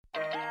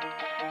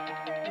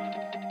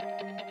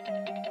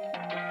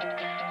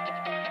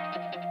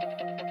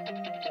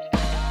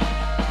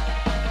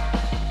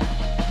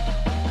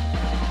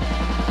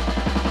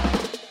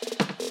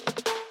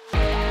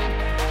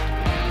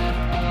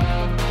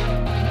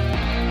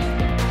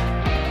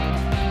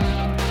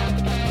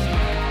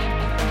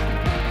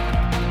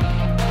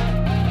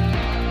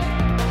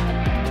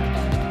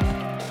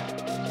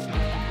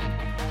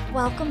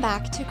welcome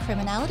back to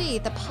Criminality,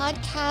 the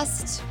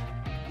podcast.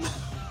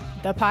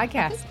 The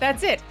podcast.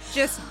 That's it.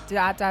 Just ... the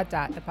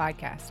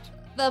podcast.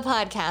 The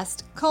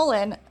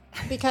podcast,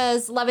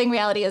 because loving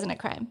reality isn't a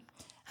crime.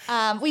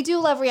 We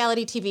do love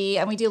reality TV,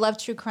 and we do love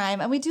true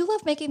crime, and we do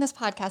love making this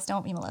podcast,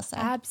 don't we, Melissa?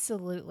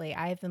 Absolutely.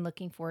 I've been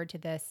looking forward to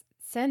this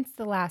since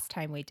the last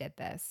time we did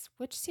this,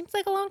 which seems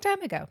like a long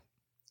time ago.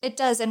 It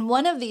does. And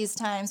one of these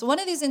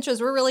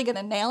intros, we're really going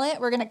to nail it.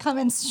 We're going to come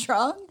in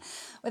strong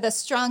with a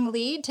strong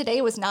lead.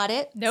 Today was not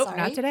it. Nope, Sorry.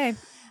 not today.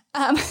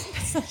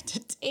 So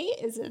today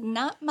is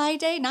not my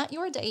day, not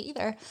your day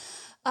either.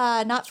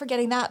 Not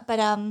forgetting that,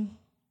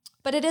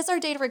 but it is our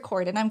day to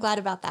record, and I'm glad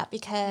about that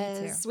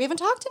because we haven't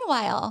talked in a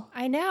while.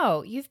 I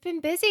know. You've been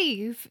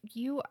busy.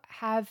 You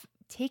have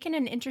taken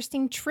an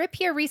interesting trip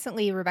here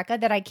recently, Rebecca,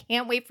 that I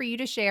can't wait for you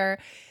to share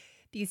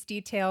these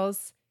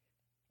details.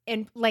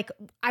 And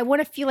I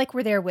want to feel like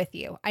we're there with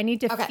you. I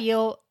need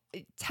to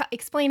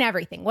explain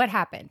everything. What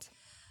happened?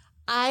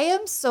 I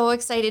am so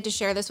excited to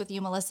share this with you,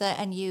 Melissa,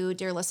 and you,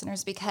 dear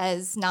listeners,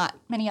 because not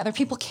many other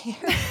people care.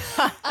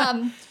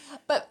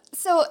 But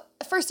so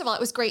first of all,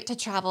 it was great to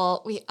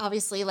travel. We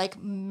obviously, like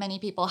many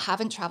people,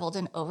 haven't traveled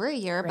in over a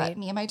year, right. But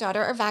me and my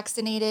daughter are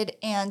vaccinated,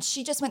 and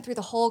she just went through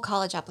the whole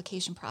college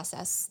application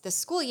process this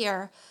school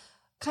year,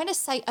 kind of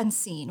sight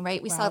unseen,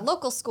 right? We saw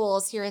local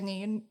schools here in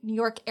the New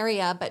York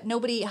area, but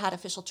nobody had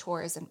official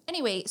tours. And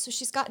anyway, so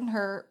she's gotten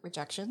her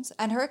rejections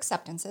and her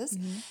acceptances.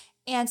 Mm-hmm.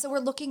 And so we're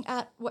looking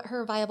at what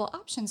her viable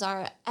options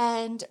are.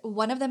 And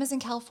one of them is in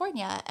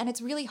California. And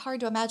it's really hard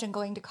to imagine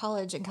going to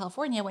college in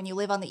California when you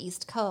live on the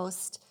East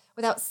Coast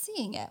without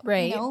seeing it,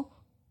 right? You know?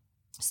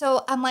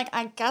 So I'm like,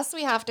 I guess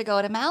we have to go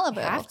to Malibu.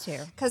 We have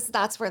to. Because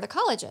that's where the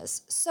college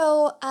is.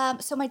 So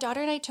so my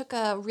daughter and I took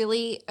a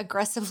really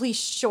aggressively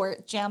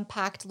short,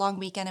 jam-packed long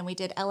weekend, and we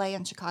did LA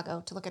and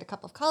Chicago to look at a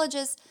couple of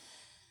colleges.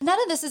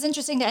 None of this is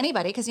interesting to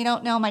anybody because you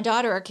don't know my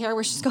daughter or care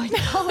where she's going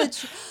to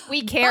college.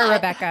 We care,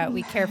 Rebecca.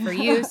 We care for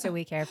you, so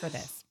we care for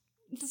this.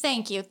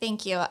 Thank you.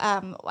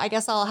 I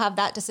guess I'll have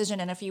that decision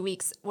in a few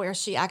weeks where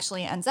she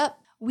actually ends up.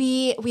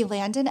 We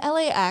land in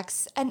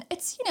LAX, and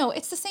it's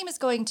the same as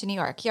going to New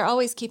York. You're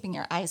always keeping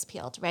your eyes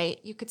peeled, right?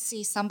 You could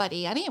see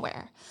somebody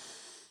anywhere.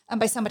 And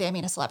by somebody, I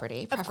mean a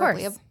celebrity,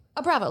 preferably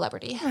a Bravo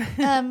celebrity.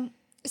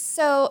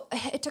 So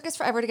it took us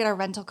forever to get our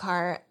rental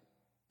car,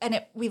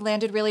 and we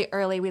landed really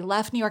early. We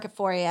left New York at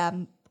 4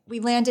 a.m.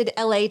 We landed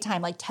LA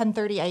time like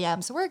 10:30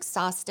 a.m. So we're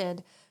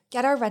exhausted,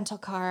 get our rental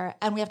car,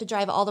 and we have to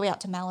drive all the way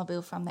out to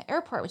Malibu from the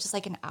airport, which is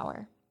like an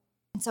hour.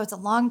 And so it's a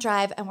long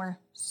drive, and we're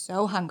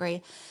so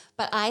hungry.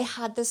 But I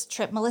had this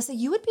trip. Melissa,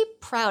 you would be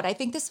proud. I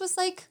think this was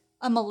like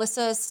a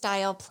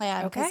Melissa-style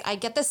plan. Okay. I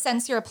get the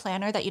sense you're a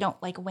planner, that you don't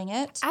wing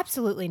it.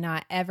 Absolutely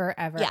not. Ever,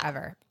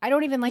 ever. I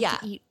don't even like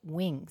to eat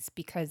wings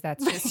because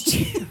that's just...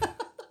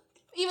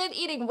 Even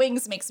eating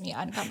wings makes me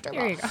uncomfortable.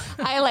 There you go.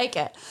 I like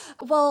it.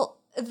 Well,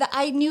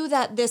 I knew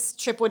that this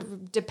trip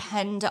would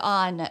depend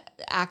on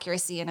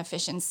accuracy and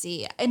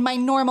efficiency. In my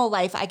normal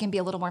life, I can be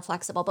a little more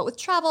flexible. But with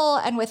travel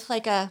and with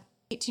like a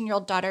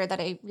 18-year-old daughter that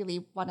I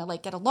really want to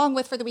get along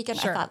with for the weekend,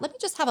 sure. I thought, let me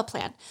just have a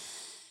plan.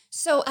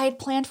 So I had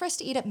planned for us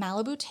to eat at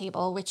Malibu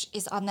Table, which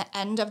is on the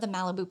end of the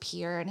Malibu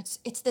Pier. And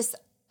it's this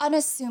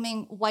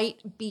unassuming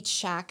white beach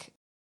shack.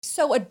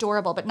 So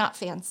adorable, but not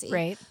fancy.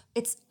 Right.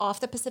 It's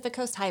off the Pacific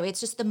Coast Highway. It's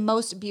just the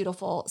most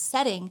beautiful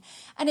setting.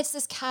 And it's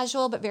this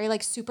casual, but very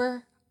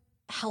super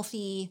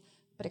healthy,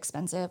 but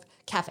expensive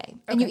cafe.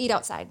 And you eat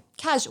outside.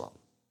 Casual.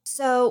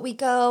 So we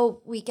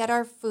go, we get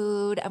our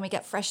food, and we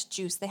get fresh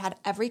juice. They had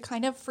every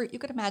kind of fruit you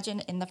could imagine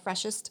in the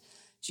freshest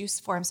juice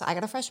form. So I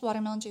got a fresh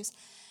watermelon juice.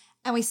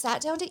 And we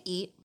sat down to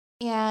eat,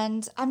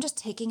 and I'm just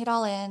taking it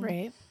all in.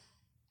 Right.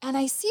 And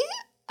I see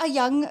a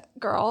young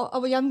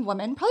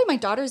woman, probably my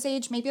daughter's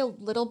age, maybe a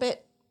little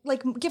bit,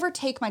 give or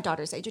take my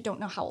daughter's age. I don't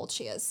know how old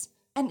she is.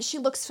 And she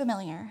looks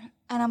familiar.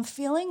 And I'm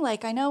feeling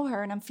like I know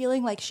her, and I'm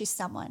feeling like she's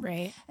someone.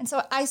 Right. And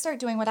so I start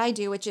doing what I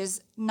do, which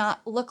is not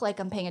look like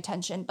I'm paying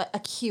attention, but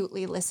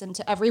acutely listen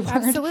to every word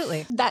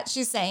Absolutely. that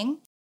she's saying.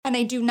 And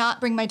I do not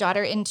bring my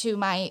daughter into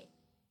my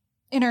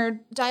inner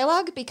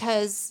dialogue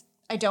because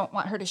I don't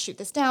want her to shoot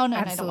this down,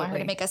 and I don't want her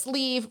to make us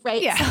leave,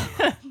 right?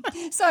 Yeah.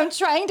 So I'm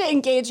trying to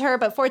engage her,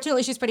 but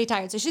fortunately she's pretty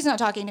tired, so she's not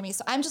talking to me.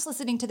 So I'm just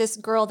listening to this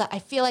girl that I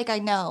feel like I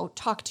know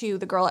talk to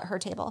the girl at her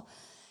table.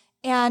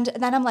 And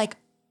then I'm like,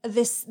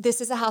 this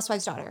is a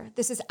housewife's daughter.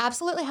 This is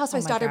absolutely a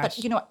housewife's daughter.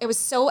 Gosh. But it was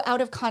so out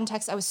of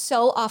context. I was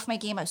so off my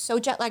game. I was so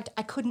jet lagged.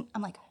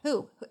 I'm like,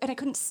 who? And I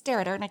couldn't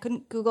stare at her, and I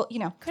couldn't Google,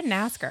 Couldn't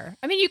ask her.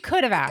 I mean, you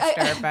could have asked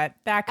her, but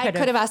that could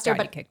have asked her,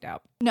 but kicked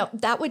out. No,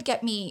 that would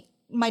get me.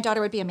 My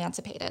daughter would be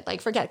emancipated.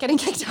 Forget getting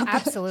kicked out.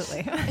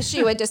 Absolutely.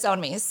 She would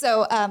disown me.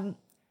 So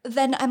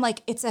then I'm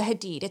like, it's a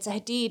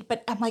Hadid.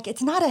 But I'm like,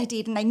 it's not a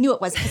Hadid. And I knew it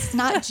was because it's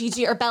not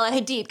Gigi or Bella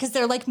Hadid because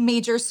they're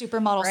major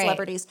supermodel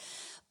celebrities.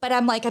 But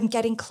I'm like, I'm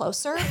getting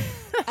closer.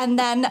 and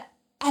then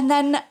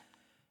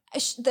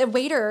the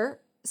waiter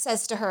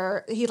says to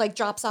her, he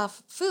drops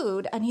off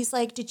food and he's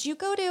like, did you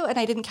go to, and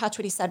I didn't catch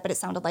what he said, but it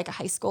sounded like a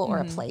high school or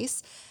a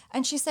place.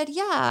 And she said,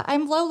 yeah,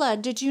 I'm Lola.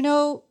 Did you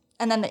know?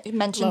 And then they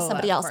mentioned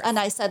somebody else. And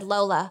I said,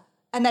 Lola,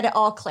 And then it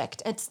all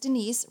clicked. It's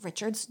Denise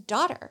Richards'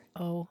 daughter.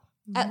 Oh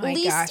At my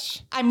least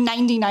gosh. I'm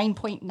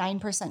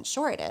 99.9%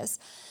 sure it is.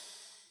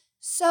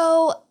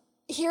 So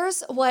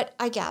here's what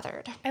I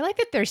gathered. I like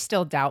that there's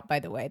still doubt, by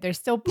the way. There's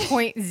still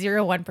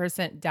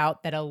 0.01%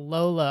 doubt that a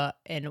Lola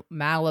in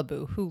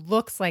Malibu who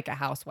looks like a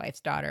housewife's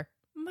daughter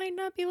might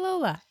not be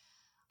Lola.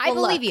 I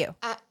Well, believe look,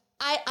 you.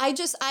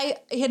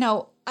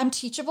 I'm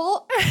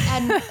teachable,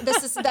 and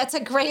that's a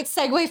great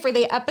segue for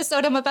the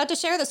episode I'm about to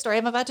share, the story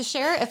I'm about to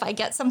share. If I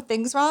get some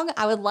things wrong,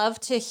 I would love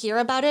to hear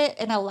about it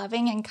in a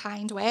loving and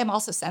kind way. I'm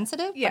also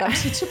sensitive, but I'm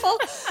teachable.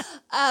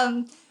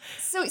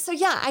 So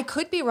yeah, I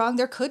could be wrong.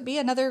 There could be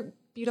another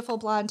beautiful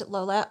blonde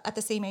Lola at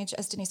the same age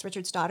as Denise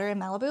Richards' daughter in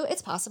Malibu.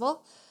 It's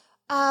possible.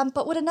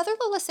 But would another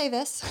Lola say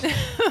this?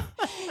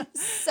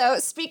 So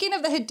speaking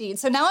of the Hadid,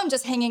 so now I'm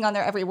just hanging on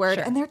their every word,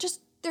 Sure. and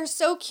they're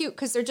so cute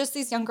because they're just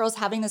these young girls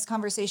having this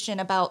conversation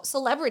about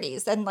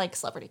celebrities and like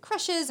celebrity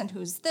crushes and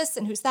who's this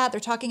and who's that.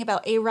 They're talking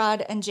about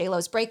A-Rod and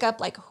J-Lo's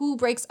breakup, like who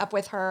breaks up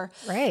with her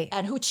Right.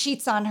 and who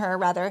cheats on her,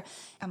 rather.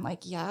 I'm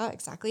like, yeah,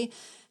 exactly.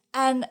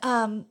 And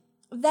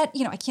that,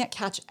 I can't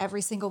catch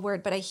every single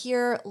word, but I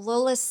hear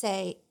Lola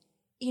say,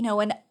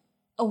 and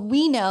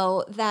we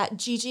know that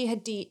Gigi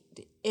Hadid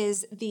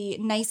is the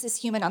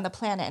nicest human on the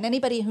planet, and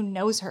anybody who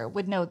knows her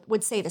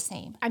would say the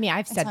same. I mean,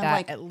 I've said I'm that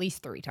like, at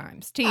least 3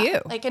 times to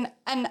you.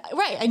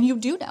 And you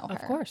do know her.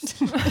 Of course.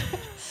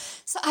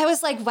 So I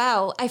was like,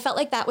 wow, I felt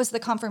like that was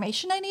the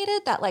confirmation I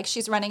needed, that like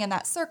she's running in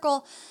that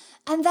circle.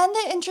 And then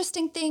the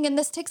interesting thing, and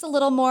this takes a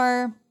little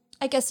more,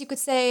 I guess you could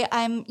say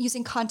I'm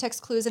using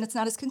context clues and it's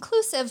not as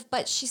conclusive,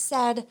 but she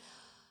said,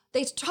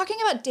 they're talking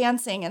about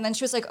dancing. And then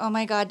she was like, oh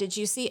my God, did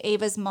you see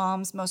Ava's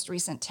mom's most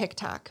recent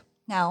TikTok?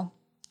 Now,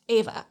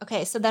 Ava.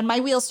 Okay, so then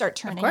my wheels start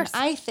turning. And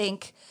I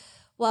think,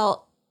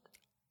 well,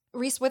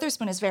 Reese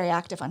Witherspoon is very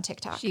active on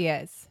TikTok. She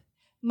is.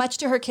 Much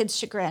to her kids'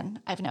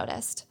 chagrin, I've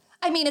noticed.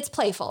 I mean, it's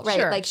playful, right?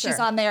 Sure, like sure. she's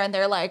on there and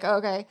they're like,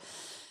 okay.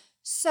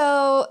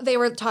 So they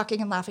were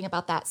talking and laughing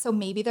about that. So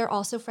maybe they're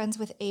also friends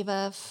with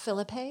Ava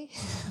Philippe.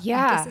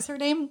 Yeah. I guess is her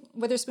name,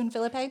 Witherspoon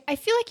Philippe. I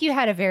feel like you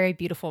had a very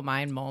beautiful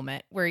mind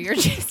moment where you're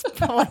just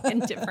pulling in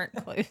different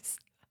clues.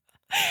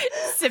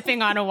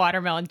 Sipping on a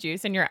watermelon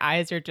juice and your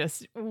eyes are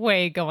just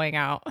way going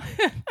out.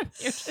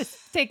 You're just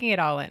taking it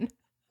all in.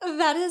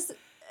 That is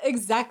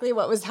exactly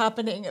what was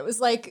happening. It was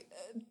like,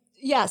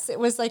 yes, it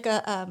was like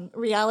a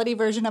reality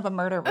version of a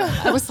murder room.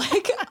 I was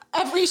like,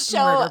 every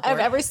show I've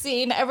ever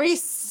seen, every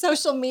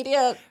social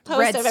media post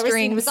Red I've ever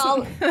seen was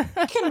strings.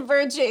 all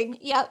converging.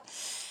 Yep.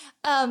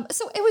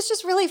 So it was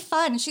just really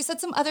fun. She said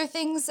some other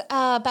things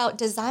about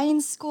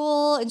design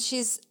school, and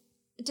she's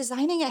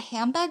designing a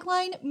handbag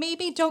line.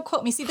 Maybe, don't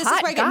quote me. See, this is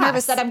Hot where I get goss.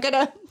 nervous that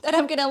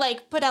I'm gonna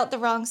like put out the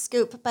wrong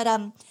scoop. But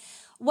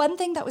one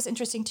thing that was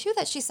interesting too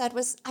that she said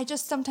was, I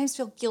just sometimes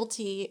feel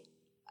guilty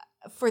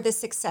for the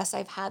success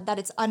I've had, that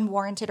it's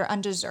unwarranted or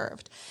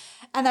undeserved.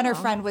 And then her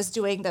friend was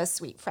doing the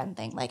sweet friend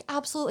thing, like,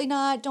 absolutely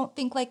not, don't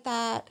think like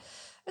that.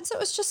 And so it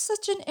was just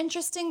such an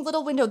interesting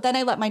little window. Then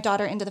I let my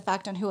daughter into the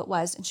fact on who it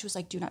was, and she was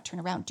like, do not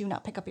turn around, do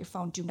not pick up your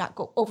phone, do not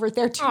go over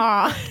there.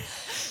 Aw.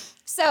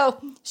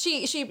 So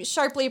she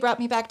sharply brought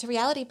me back to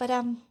reality, but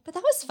that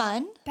was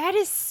fun. That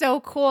is so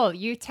cool.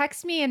 You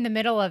text me in the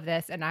middle of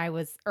this and I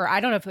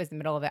don't know if it was the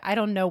middle of it. I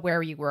don't know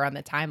where you were on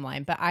the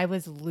timeline, but I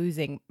was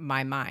losing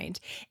my mind.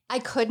 I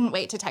couldn't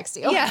wait to text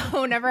you. Yeah.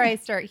 Whenever I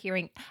start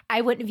hearing,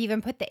 I wouldn't have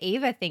even put the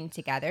Ava thing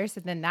together.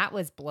 So then that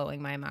was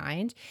blowing my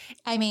mind.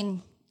 I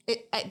mean,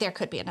 there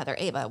could be another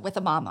Ava with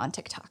a mom on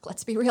TikTok.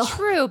 Let's be real.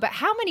 True, but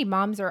how many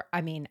moms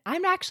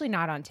I'm actually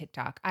not on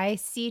TikTok. I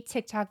see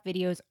TikTok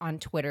videos on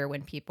Twitter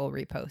when people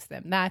repost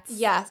them.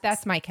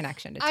 That's my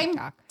connection to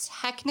TikTok. I'm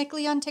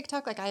technically on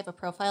TikTok. Like, I have a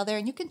profile there,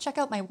 and you can check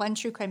out my one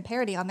true crime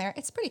parody on there.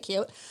 It's pretty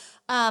cute.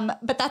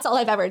 But that's all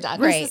I've ever done.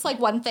 Right. It's just like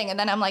one thing, and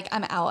then I'm like,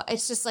 I'm out.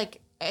 It's just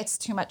like, it's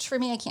too much for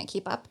me. I can't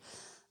keep up.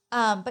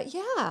 But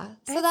yeah,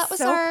 so that was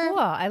so our cool.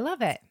 I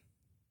love it.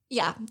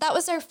 Yeah, that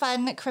was our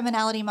fun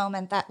criminality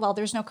moment that, well,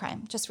 there's no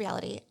crime, just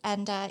reality.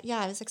 And yeah,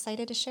 I was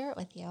excited to share it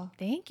with you.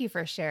 Thank you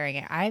for sharing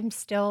it. I'm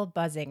still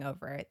buzzing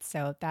over it.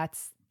 So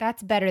that's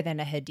better than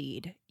a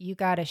Hadid. You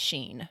got a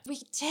Sheen.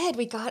 We did.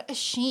 We got a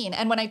Sheen.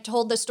 And when I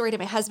told the story to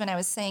my husband, I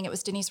was saying it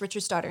was Denise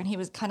Richards' daughter. And he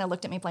was kind of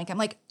looked at me blank. I'm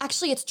like,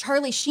 actually, it's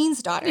Charlie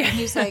Sheen's daughter. And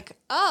he was like,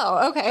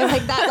 oh, okay.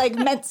 Like that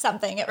meant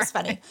something. It was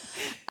funny.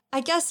 I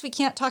guess we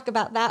can't talk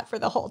about that for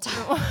the whole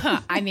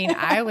time. I mean,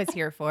 I was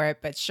here for it,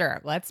 but sure,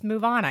 let's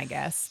move on, I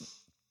guess.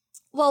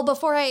 Well,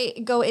 before I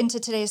go into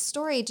today's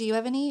story, do you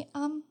have any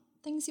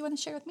things you want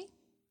to share with me?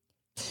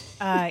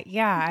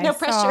 Yeah. No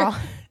pressure.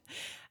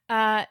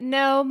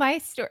 No, my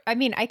story. I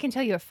mean, I can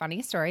tell you a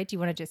funny story. Do you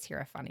want to just hear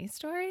a funny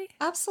story?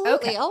 Absolutely.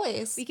 Okay.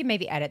 Always. We can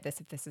maybe edit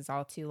this if this is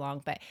all too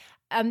long, but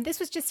this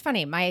was just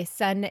funny. My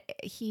son,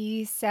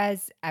 he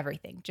says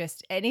everything,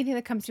 just anything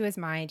that comes to his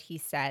mind, he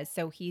says.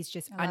 So he's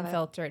just I love it.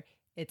 unfiltered.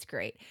 It's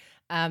great.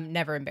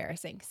 Never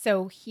embarrassing.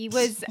 So he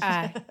was,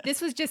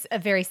 this was just a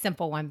very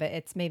simple one, but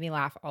it's made me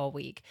laugh all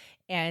week.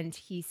 And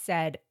he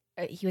said,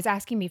 he was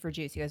asking me for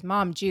juice. He goes,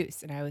 Mom,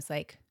 juice. And I was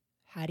like,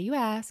 how do you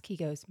ask? He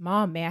goes,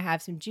 Mom, may I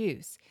have some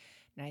juice?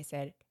 And I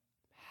said,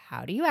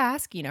 how do you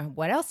ask? You know,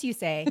 what else do you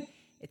say?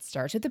 It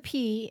starts with a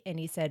P. And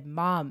he said,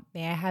 Mom,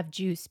 may I have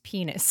juice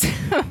penis?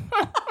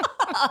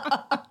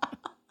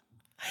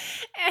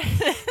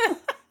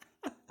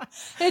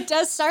 It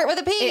does start with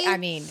a P. I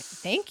mean,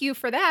 thank you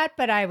for that.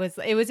 But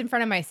it was in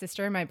front of my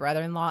sister and my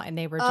brother-in-law, and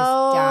they were just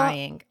Oh,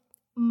 dying.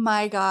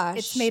 my gosh.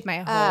 It's made my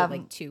whole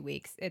like 2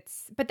 weeks.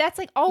 But that's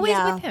like always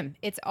Yeah. with him.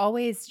 It's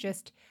always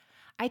just,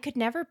 I could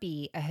never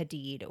be a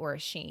Hadid or a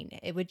Sheen.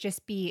 It would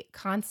just be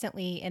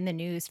constantly in the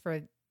news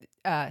for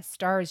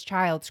Star's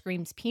child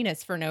screams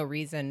penis for no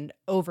reason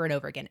over and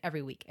over again,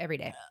 every week, every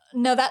day.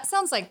 No, that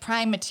sounds like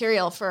prime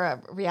material for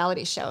a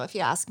reality show, if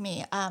you ask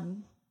me.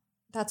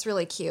 That's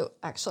really cute,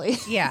 actually.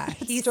 Yeah.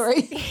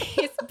 Story.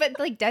 But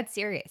like dead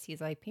serious.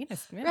 He's like,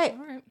 penis. Yeah, Right.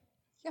 all right.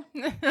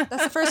 Yeah.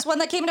 That's the first one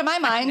that came to my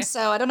mind.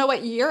 So I don't know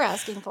what you're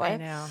asking for. I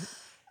know.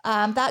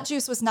 That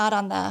juice was not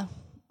on the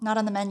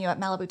menu at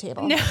Malibu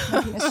table. No.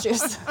 No penis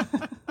juice.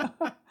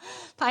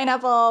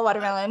 Pineapple,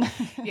 watermelon.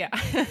 Yeah.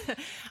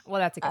 Well,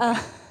 that's a good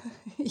thing.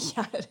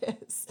 Yeah, it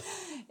is.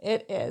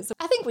 It is.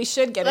 I think we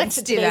should get Let's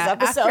into do today's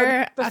that.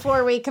 episode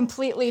before we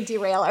completely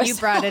derail ourselves. You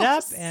brought it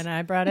up and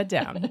I brought it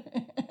down.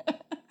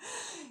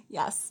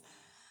 Yes.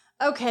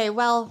 Okay,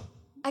 well,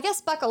 I guess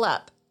buckle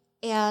up.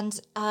 And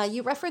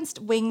you referenced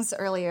wings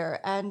earlier,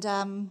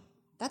 and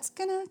that's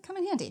going to come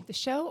in handy. The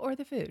show or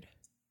the food?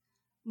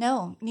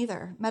 No,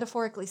 neither.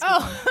 Metaphorically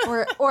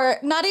speaking. Or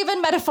not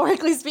even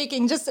metaphorically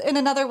speaking, just in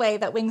another way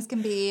that wings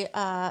can be,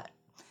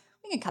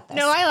 we can cut this.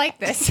 No, I like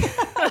this.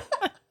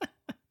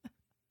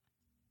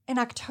 In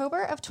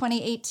October of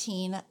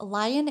 2018,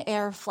 Lion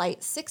Air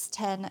Flight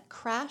 610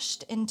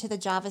 crashed into the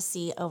Java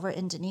Sea over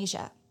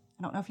Indonesia.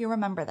 I don't know if you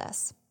remember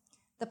this.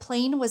 The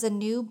plane was a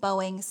new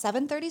Boeing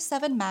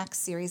 737 MAX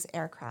series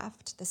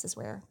aircraft. This is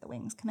where the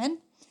wings come in.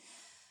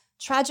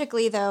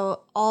 Tragically,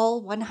 though,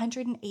 all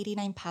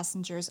 189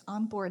 passengers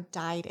on board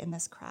died in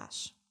this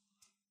crash.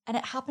 And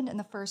it happened in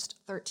the first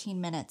 13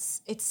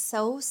 minutes. It's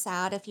so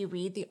sad if you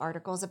read the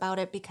articles about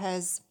it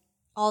because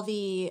all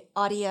the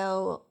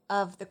audio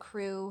of the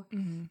crew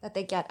that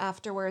they get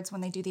afterwards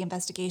when they do the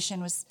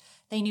investigation was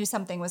they knew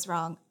something was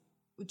wrong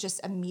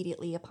just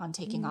immediately upon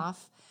taking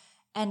off.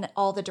 And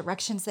all the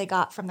directions they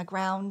got from the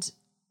ground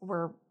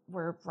were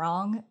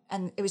wrong.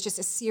 And it was just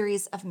a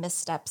series of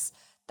missteps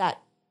that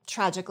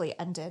tragically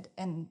ended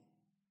in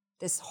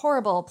this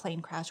horrible plane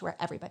crash where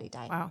everybody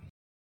died. Wow.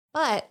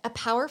 But a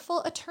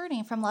powerful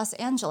attorney from Los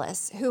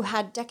Angeles who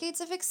had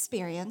decades of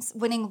experience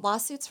winning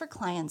lawsuits for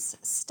clients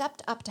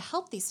stepped up to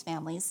help these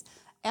families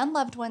and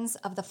loved ones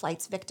of the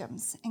flight's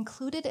victims.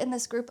 Included in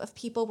this group of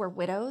people were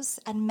widows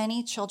and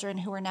many children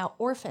who were now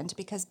orphaned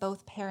because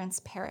both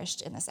parents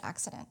perished in this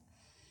accident.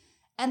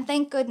 And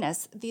thank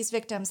goodness these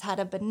victims had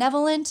a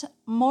benevolent,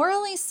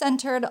 morally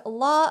centered,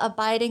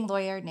 law-abiding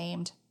lawyer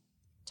named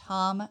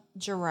Tom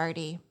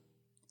Girardi.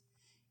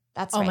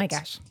 That's right. Oh my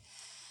gosh.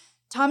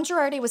 Tom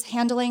Girardi was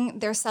handling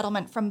their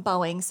settlement from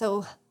Boeing,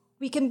 so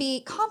we can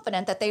be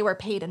confident that they were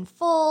paid in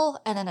full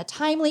and in a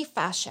timely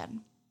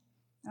fashion.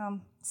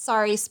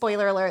 Sorry,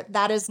 spoiler alert,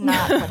 that is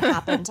not what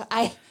happened.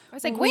 I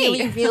was like,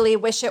 really, wait. really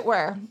wish it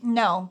were.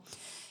 No,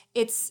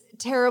 it's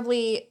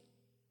terribly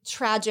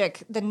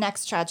tragic, the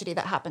next tragedy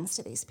that happens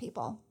to these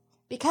people.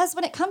 Because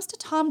when it comes to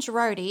Tom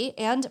Girardi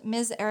and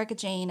Ms. Erica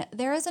Jane,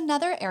 there is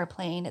another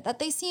airplane that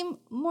they seem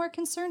more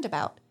concerned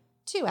about.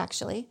 Two,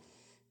 actually.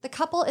 The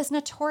couple is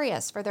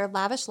notorious for their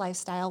lavish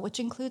lifestyle,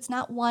 which includes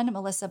not one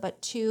Melissa, but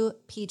two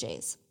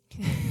PJs.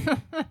 Who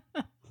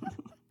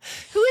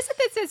is it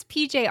that says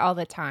PJ all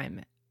the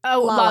time?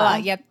 Oh, Lala. Lala.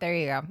 Yep, there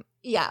you go.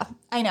 Yeah,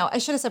 I know. I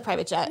should have said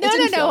private jet. No, it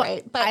didn't no, feel no.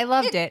 right, but I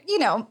loved it. You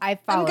know, I I'm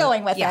followed.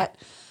 going with Yeah. it.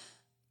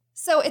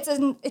 So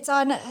it's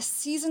on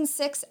season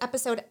 6,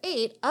 episode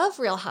 8 of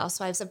Real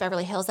Housewives of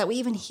Beverly Hills that we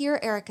even hear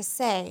Erica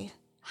say,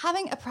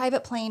 having a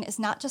private plane is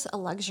not just a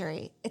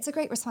luxury, it's a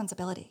great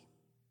responsibility.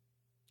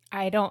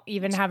 I don't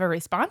even have a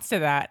response to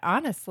that,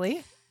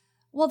 honestly.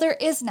 Well, there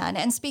is none.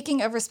 And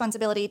speaking of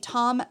responsibility,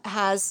 Tom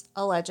has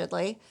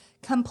allegedly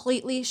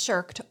completely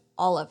shirked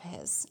all of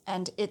his,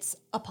 and it's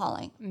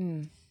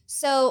appalling.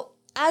 So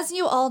as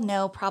you all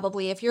know,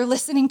 probably, if you're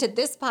listening to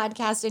this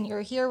podcast and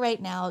you're here right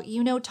now,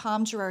 you know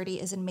Tom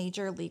Girardi is in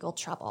major legal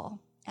trouble.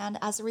 And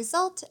as a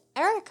result,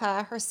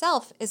 Erica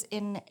herself is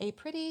in a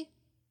pretty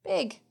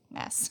big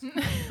mess.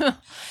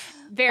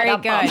 Very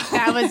good.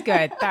 That was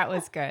good. That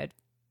was good.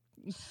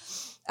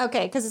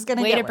 Okay, because it's going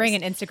to Way get to bring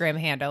worse. an Instagram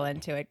handle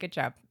into it. Good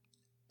job.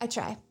 I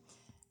try.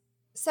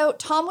 So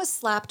Tom was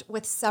slapped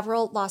with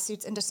several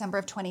lawsuits in December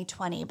of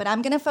 2020, but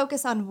I'm going to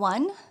focus on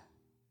one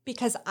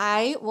because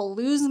I will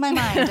lose my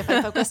mind if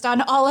I focused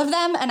on all of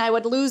them, and I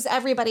would lose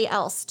everybody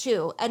else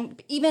too.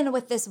 And even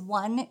with this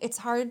one, it's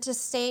hard to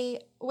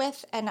stay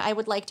with, and I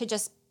would like to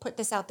just put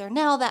this out there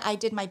now that I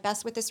did my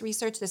best with this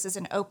research. This is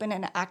an open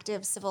and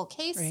active civil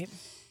case, Right.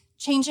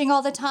 changing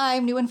all the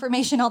time, new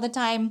information all the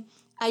time.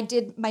 I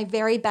did my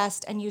very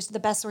best and used the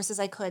best sources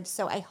I could.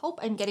 So I hope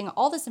I'm getting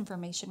all this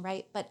information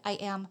right, but I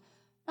am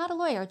not a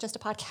lawyer, just a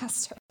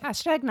podcaster.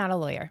 Hashtag not a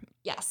lawyer.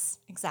 Yes,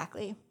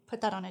 exactly.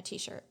 Put that on a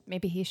t-shirt.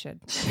 Maybe he should.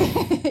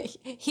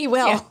 He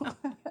will. Yeah.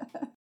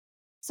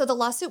 So the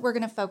lawsuit we're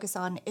going to focus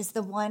on is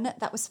the one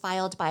that was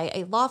filed by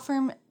a law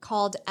firm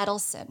called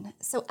Edelson.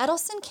 So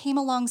Edelson came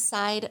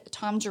alongside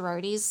Tom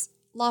Girardi's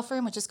law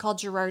firm, which is called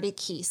Girardi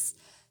Keese.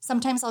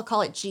 Sometimes I'll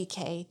call it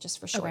GK just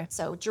for short. Okay.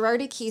 So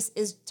Girardi Keese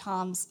is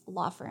Tom's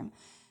law firm.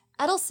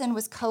 Edelson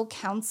was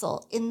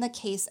co-counsel in the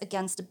case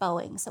against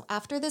Boeing. So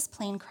after this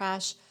plane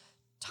crash,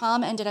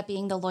 Tom ended up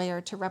being the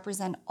lawyer to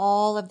represent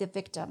all of the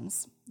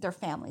victims, their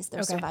families,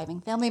 their surviving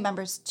family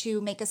members,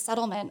 to make a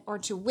settlement or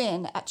to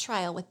win at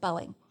trial with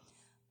Boeing.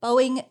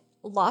 Boeing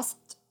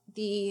lost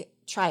the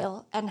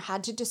trial and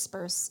had to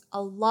disperse a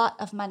lot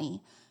of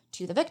money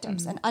to the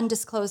victims, an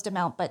undisclosed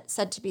amount, but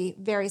said to be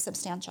very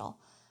substantial.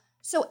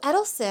 So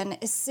Edelson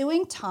is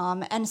suing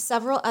Tom and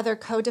several other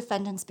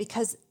co-defendants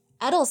because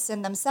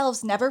Edelson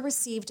themselves never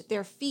received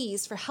their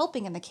fees for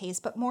helping in the case,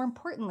 but more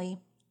importantly,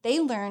 they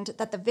learned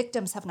that the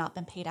victims have not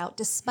been paid out,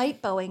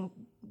 despite Boeing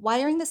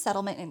wiring the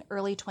settlement in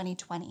early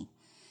 2020.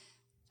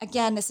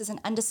 Again, this is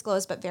an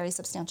undisclosed but very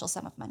substantial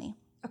sum of money.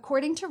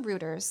 According to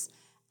Reuters,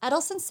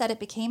 Edelson said it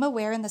became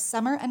aware in the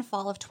summer and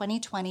fall of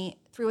 2020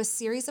 through a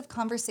series of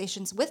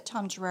conversations with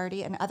Tom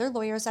Girardi and other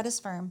lawyers at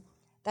his firm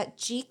that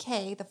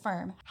GK, the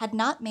firm, had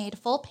not made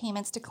full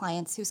payments to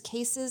clients whose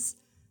cases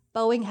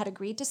Boeing had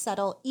agreed to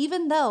settle,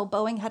 even though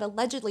Boeing had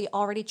allegedly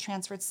already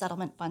transferred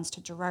settlement funds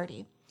to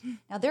Girardi.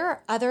 Now, there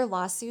are other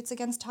lawsuits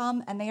against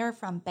Tom, and they are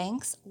from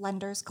banks,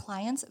 lenders,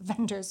 clients,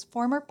 vendors,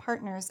 former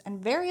partners, and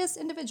various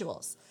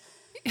individuals.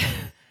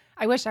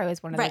 I wish I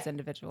was one of those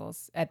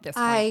individuals at this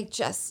point.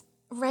 Just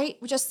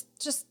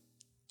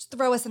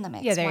throw us in the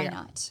mix. Yeah, there Why you go.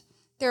 not?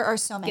 There are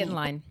so many. Get in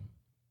line.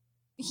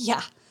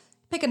 Yeah.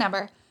 Pick a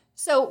number.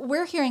 So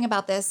we're hearing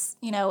about this,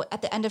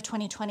 at the end of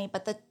 2020,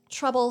 but the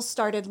trouble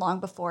started long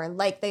before,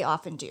 like they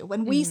often do.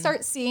 When we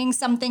start seeing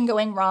something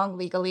going wrong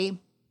legally,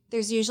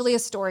 there's usually a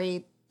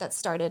story that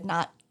started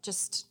not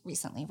just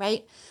recently,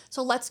 right?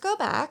 So let's go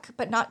back,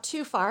 but not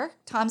too far.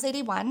 Tom's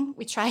 81.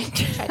 We try to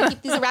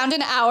keep these around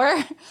an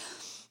hour.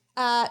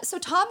 So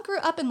Tom grew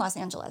up in Los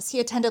Angeles. He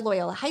attended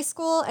Loyola High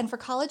School, and for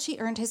college, he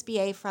earned his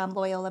BA from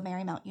Loyola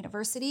Marymount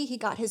University. He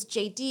got his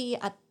JD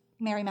at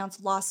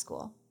Marymount's Law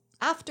School.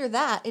 After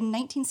that, in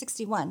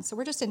 1961, so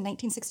we're just in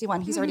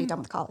 1961, he's already done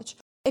with college.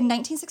 In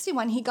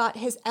 1961, he got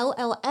his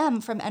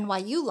LLM from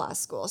NYU Law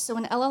School. So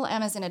an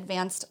LLM is an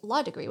advanced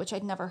law degree, which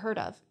I'd never heard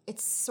of.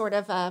 It's sort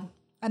of a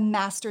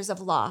master's of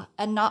law,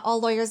 and not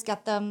all lawyers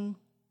get them.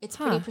 It's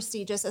pretty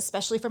prestigious,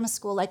 especially from a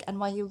school like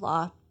NYU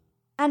Law.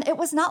 And it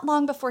was not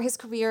long before his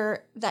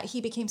career that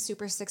he became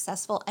super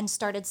successful and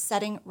started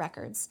setting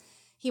records.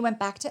 He went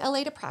back to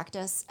LA to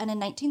practice, and in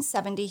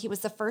 1970, he was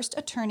the first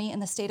attorney in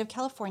the state of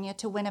California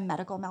to win a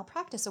medical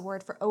malpractice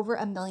award for over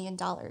 $1 million.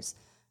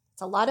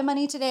 It's a lot of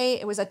money today.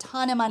 It was a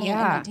ton of money in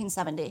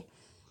 1970.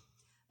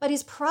 But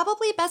he's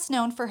probably best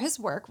known for his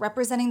work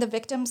representing the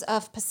victims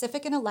of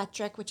Pacific and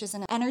Electric, which is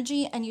an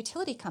energy and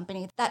utility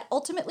company that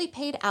ultimately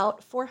paid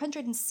out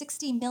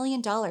 $460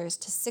 million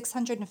to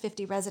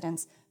 650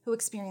 residents who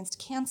experienced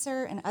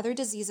cancer and other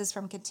diseases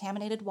from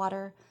contaminated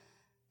water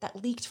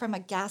that leaked from a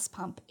gas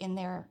pump in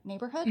their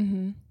neighborhood.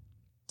 Mm-hmm.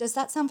 Does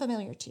that sound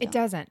familiar to you? It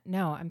doesn't.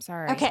 No, I'm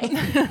sorry. Okay.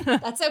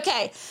 That's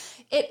okay.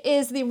 It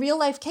is the real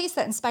life case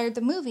that inspired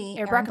the movie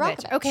Erin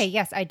Brockovich. Okay,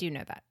 yes, I do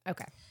know that.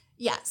 Okay.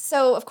 Yeah.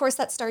 So, of course,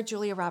 that starred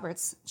Julia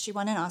Roberts. She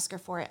won an Oscar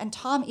for it. And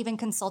Tom even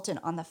consulted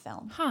on the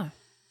film. Huh.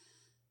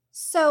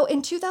 So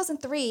in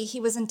 2003, he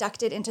was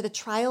inducted into the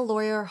Trial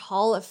Lawyer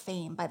Hall of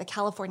Fame by the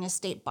California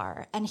State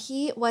Bar. And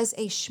he was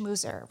a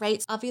schmoozer,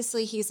 right?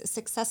 Obviously, he's a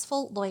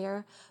successful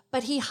lawyer,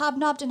 but he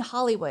hobnobbed in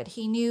Hollywood.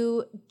 He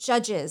knew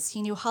judges,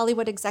 he knew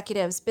Hollywood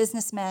executives,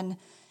 businessmen,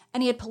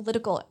 and he had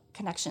political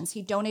connections.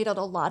 He donated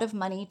a lot of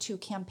money to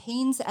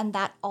campaigns, and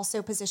that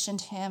also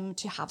positioned him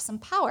to have some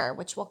power,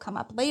 which will come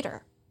up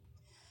later.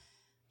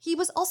 He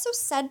was also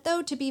said,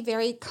 though, to be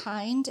very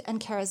kind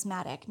and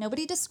charismatic.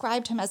 Nobody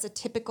described him as a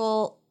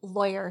typical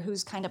lawyer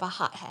who's kind of a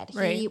hothead.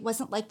 Right. He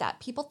wasn't like that.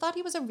 People thought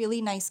he was a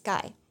really nice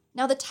guy.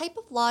 Now, the type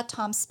of law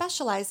Tom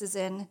specializes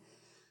in,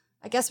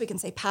 I guess we can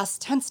say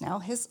past tense now,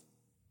 his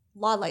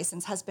law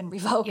license has been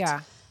revoked. Yeah.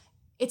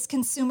 It's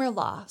consumer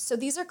law. So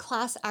these are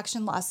class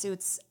action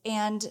lawsuits,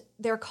 and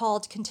they're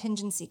called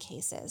contingency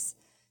cases.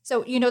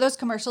 So, you know those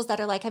commercials that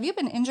are like, have you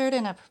been injured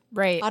in a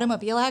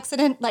automobile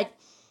accident? Like,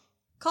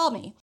 call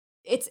me.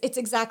 It's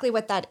exactly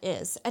what that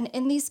is. And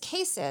in these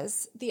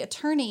cases, the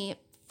attorney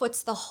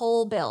foots the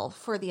whole bill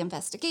for the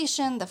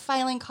investigation, the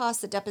filing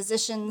costs, the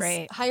depositions,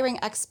 hiring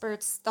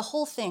experts, the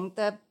whole thing.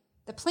 The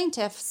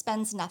plaintiff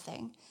spends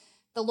nothing.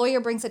 The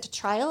lawyer brings it to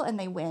trial and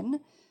they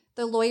win.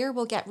 The lawyer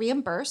will get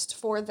reimbursed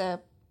for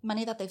the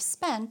money that they've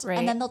spent,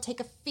 and then they'll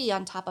take a fee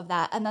on top of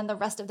that, and then the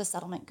rest of the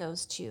settlement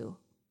goes to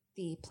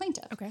the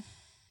plaintiff. Okay.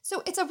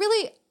 So it's a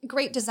really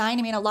great design.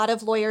 I mean, a lot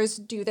of lawyers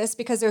do this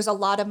because there's a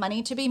lot of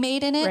money to be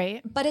made in it.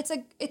 Right. But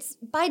it's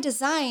by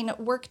design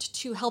worked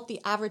to help the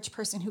average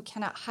person who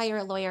cannot hire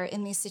a lawyer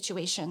in these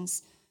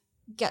situations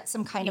get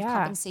some kind of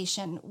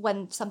compensation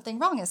when something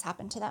wrong has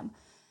happened to them.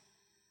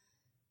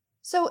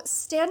 So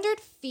standard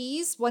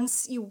fees,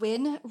 once you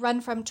win, run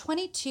from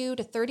 22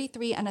 to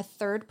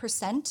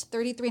 33.33%.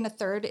 33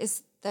 1/3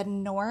 is the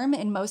norm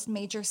in most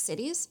major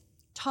cities,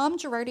 Tom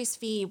Girardi's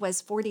fee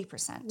was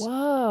 40%.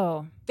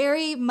 Whoa.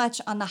 Very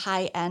much on the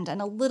high end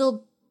and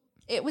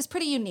it was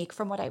pretty unique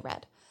from what I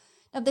read.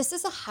 Now, this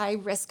is a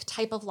high-risk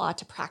type of law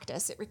to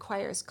practice. It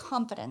requires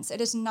confidence.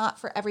 It is not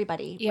for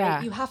everybody. Yeah.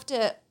 Right? You have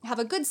to have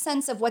a good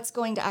sense of what's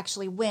going to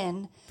actually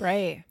win.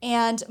 Right.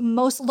 And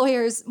most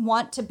lawyers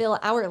want to bill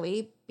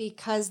hourly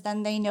because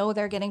then they know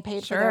they're getting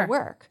paid for their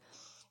work.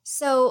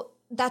 So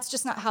that's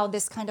just not how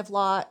this kind of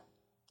law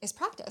is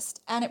practiced.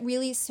 And it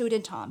really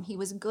suited Tom. He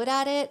was good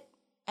at it,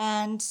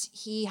 and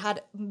he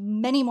had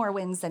many more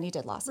wins than he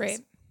did losses. Right.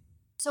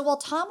 So while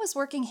Tom was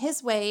working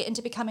his way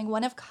into becoming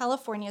one of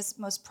California's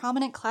most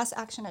prominent class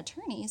action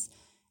attorneys,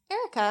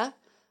 Erica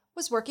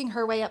was working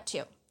her way up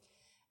too.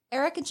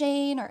 Erica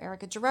Jane or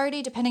Erica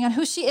Girardi, depending on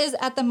who she is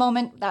at the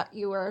moment that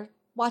you were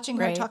watching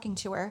her, talking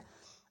to her,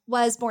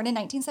 was born in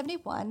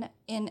 1971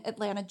 in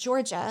Atlanta,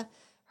 Georgia.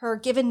 Her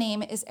given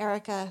name is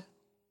Erica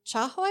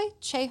Chahoy.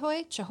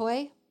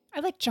 I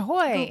like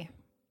Chahoy.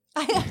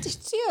 I do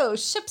too.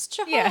 Ships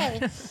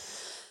Chahoy.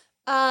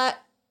 Yeah.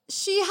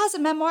 She has a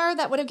memoir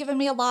that would have given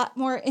me a lot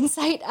more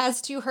insight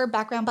as to her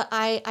background, but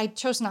I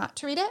chose not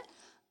to read it.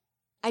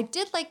 I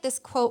did like this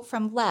quote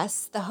from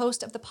Les, the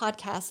host of the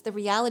podcast, The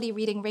Reality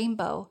Reading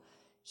Rainbow.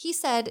 He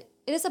said,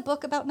 "It is a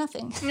book about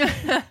nothing."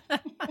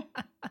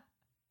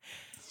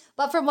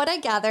 But from what I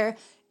gather,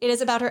 it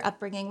is about her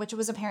upbringing, which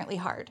was apparently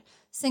hard.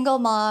 Single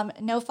mom,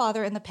 no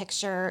father in the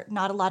picture,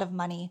 not a lot of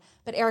money,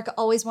 but Erica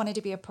always wanted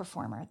to be a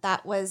performer.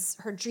 That was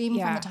her dream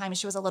from the time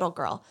she was a little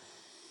girl.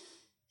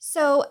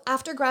 So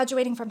after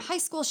graduating from high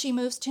school, she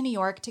moves to New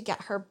York to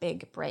get her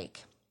big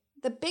break.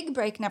 The big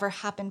break never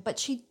happened, but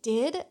she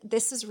did.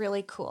 This is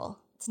really cool.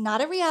 It's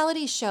not a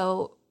reality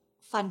show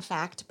fun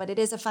fact, but it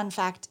is a fun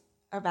fact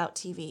about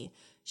TV.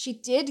 She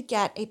did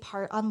get a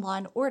part on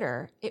Law &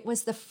 Order. It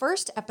was the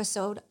first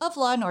episode of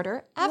Law &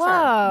 Order ever,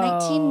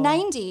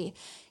 1990.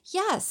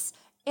 Yes.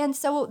 And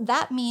so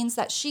that means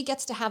that she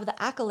gets to have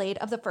the accolade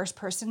of the first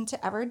person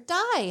to ever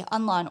die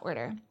on Law &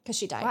 Order because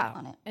she died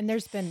on it. And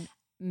there's been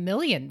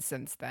millions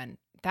since then,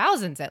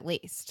 thousands at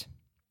least.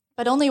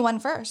 But only one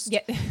first.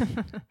 Yeah.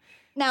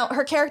 Now,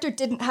 her character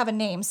didn't have a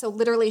name, so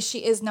literally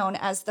she is known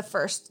as the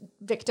first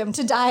victim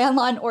to die on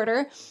Law &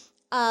 Order.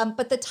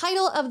 But the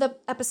title of the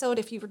episode,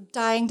 if you were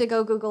dying to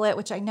go Google it,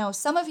 which I know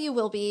some of you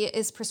will be,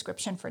 is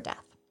Prescription for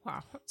Death.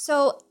 Wow.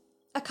 So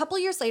a couple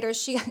years later,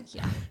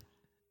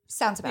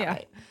 sounds about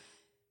right.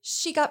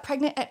 She got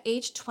pregnant at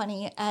age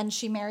 20, and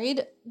she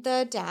married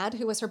the dad,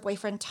 who was her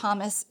boyfriend,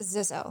 Thomas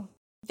Zizzo.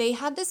 They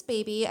had this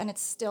baby, and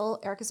it's still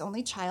Erica's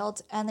only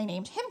child, and they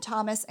named him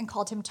Thomas and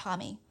called him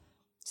Tommy.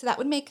 So that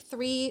would make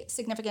 3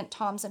 significant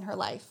Toms in her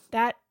life.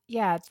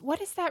 What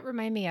does that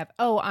remind me of?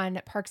 Oh,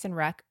 on Parks and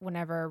Rec,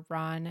 whenever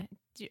Ron,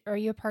 are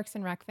you a Parks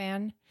and Rec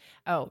fan?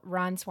 Oh,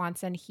 Ron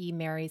Swanson, he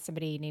marries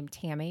somebody named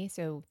Tammy.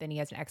 So then he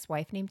has an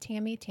ex-wife named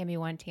Tammy, Tammy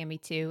 1, Tammy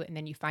 2. And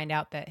then you find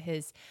out that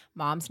his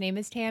mom's name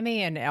is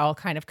Tammy, and it all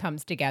kind of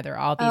comes together,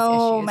 all these issues.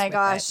 Oh my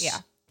gosh. Yeah.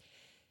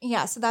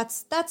 Yeah, so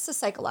that's a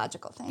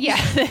psychological thing. Yeah,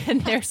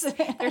 and there's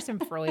some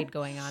Freud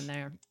going on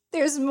there.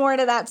 There's more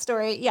to that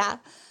story, yeah.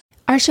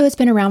 Our show has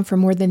been around for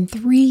more than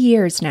 3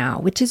 years now,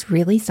 which is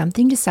really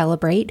something to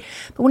celebrate.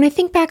 But when I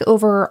think back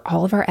over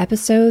all of our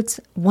episodes,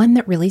 one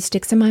that really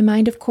sticks in my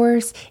mind, of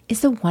course,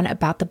 is the one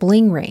about the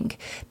bling ring.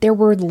 There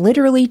were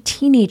literally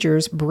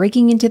teenagers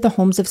breaking into the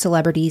homes of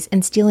celebrities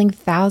and stealing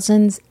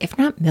thousands, if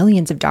not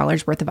millions of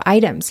dollars worth of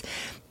items.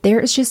 There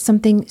is just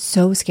something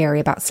so scary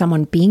about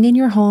someone being in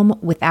your home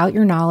without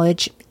your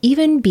knowledge,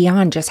 even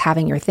beyond just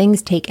having your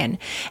things taken.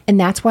 And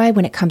that's why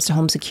when it comes to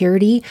home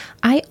security,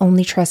 I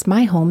only trust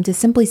my home to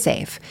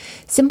SimpliSafe.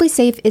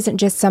 SimpliSafe isn't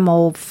just some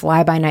old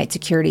fly-by-night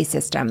security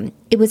system.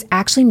 It was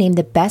actually named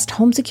the best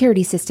home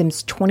security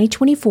systems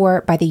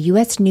 2024 by the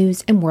U.S.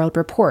 News and World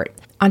Report.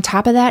 On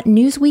top of that,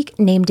 Newsweek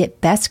named it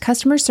Best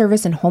Customer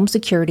Service and Home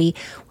Security,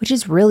 which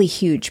is really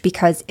huge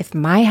because if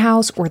my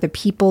house or the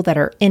people that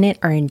are in it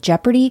are in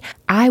jeopardy,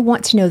 I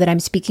want to know that I'm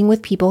speaking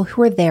with people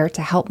who are there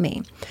to help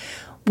me.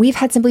 We've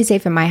had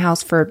SimpliSafe in my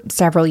house for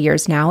several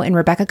years now, and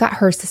Rebecca got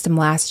her system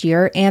last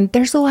year, and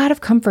there's a lot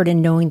of comfort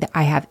in knowing that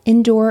I have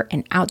indoor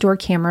and outdoor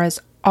cameras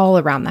all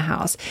around the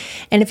house.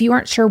 And if you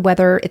aren't sure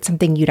whether it's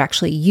something you'd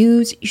actually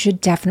use, you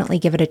should definitely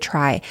give it a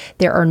try.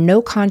 There are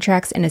no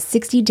contracts and a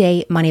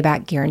 60-day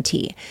money-back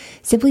guarantee.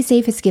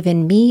 SimpliSafe has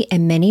given me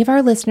and many of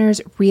our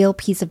listeners real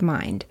peace of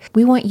mind.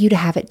 We want you to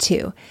have it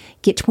too.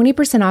 Get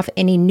 20% off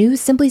any new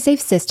SimpliSafe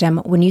system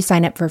when you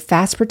sign up for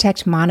Fast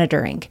Protect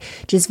monitoring.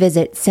 Just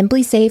visit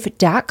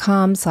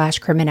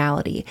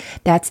simplisafe.com/criminality.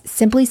 That's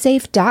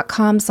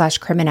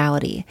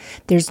simplisafe.com/criminality.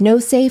 There's no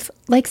safe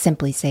like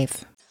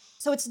SimpliSafe.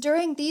 So it's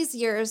during these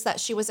years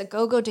that she was a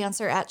go-go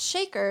dancer at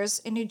Shakers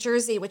in New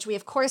Jersey, which we,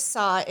 of course,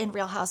 saw in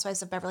Real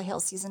Housewives of Beverly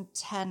Hills season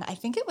 10. I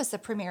think it was the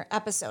premiere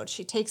episode.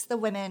 She takes the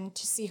women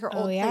to see her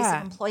old place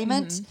of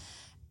employment. Mm-hmm.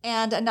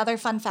 And another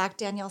fun fact,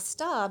 Danielle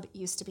Staub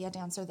used to be a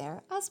dancer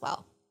there as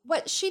well.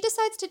 what she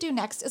decides to do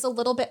next is a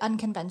little bit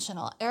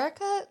unconventional.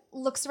 Erica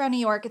looks around New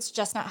York. It's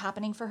just not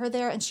happening for her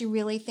there. And she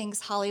really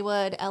thinks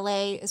Hollywood,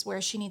 LA is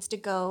where she needs to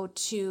go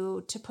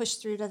to push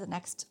through to the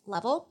next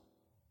level.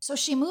 So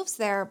she moves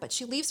there, but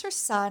she leaves her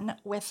son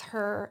with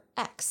her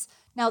ex.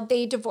 Now,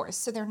 they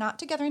divorced, so they're not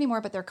together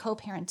anymore, but they're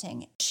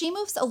co-parenting. She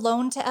moves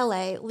alone to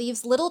LA,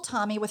 leaves little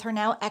Tommy with her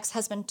now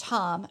ex-husband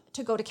Tom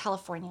to go to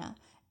California.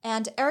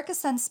 And Erica's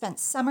son spent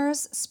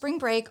summers, spring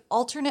break,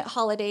 alternate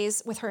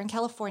holidays with her in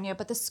California,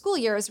 but the school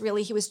years,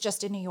 really, he was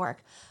just in New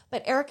York.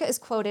 But Erica is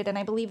quoted, and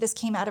I believe this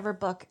came out of her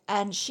book,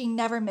 and she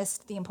never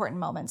missed the important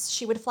moments.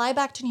 She would fly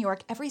back to New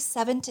York every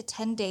 7 to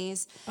 10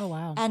 days. Oh,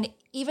 wow. And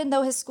even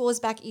though his school was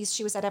back east,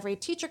 she was at every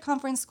teacher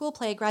conference, school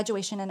play,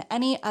 graduation, and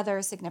any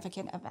other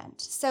significant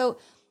event. So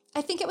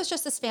I think it was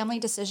just this family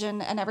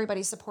decision, and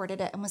everybody supported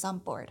it and was on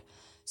board.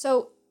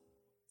 So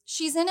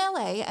she's in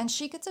LA, and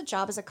she gets a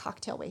job as a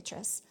cocktail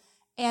waitress.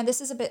 And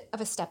this is a bit of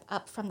a step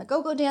up from the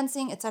go-go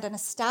dancing. It's at an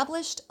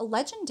established,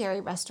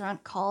 legendary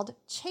restaurant called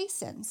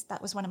Chasen's.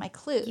 That was one of my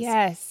clues.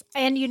 Yes.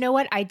 And you know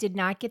what? I did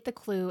not get the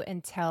clue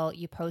until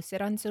you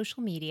posted on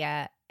social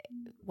media.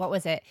 What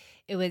was it?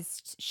 It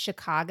was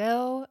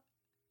Chicago,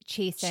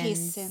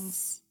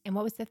 Chasen's. And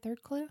what was the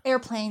third clue?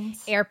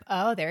 Airplanes.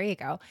 Oh, there you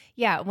go.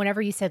 Yeah.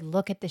 Whenever you said,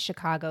 look at the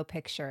Chicago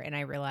picture, and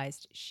I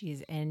realized she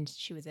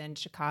was in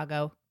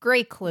Chicago.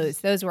 Great clues.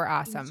 Those were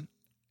awesome.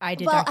 I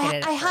did not get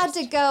it. I had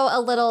to go a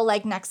little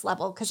like next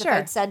level because Sure. if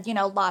I'd said,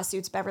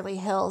 lawsuits, Beverly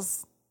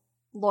Hills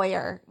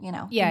lawyer, you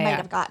might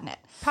have gotten it.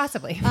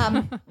 Possibly.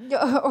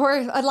 Or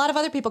a lot of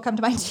other people come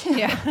to mind too.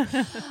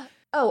 Yeah.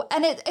 Oh,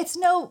 and it's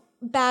no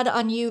bad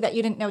on you that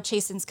you didn't know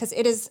Chasen's because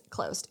it is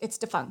closed. It's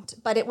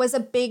defunct. But it was a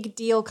big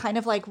deal, kind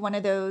of like one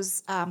of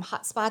those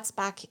hot spots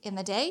back in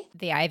the day.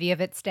 The ivy of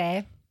its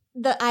day.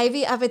 The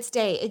ivy of its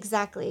day,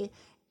 exactly.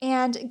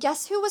 And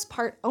guess who was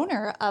part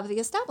owner of the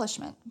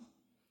establishment?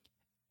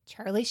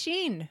 Charlie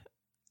Sheen.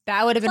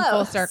 That would have been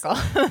full Close. circle.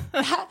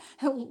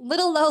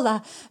 Little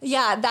Lola.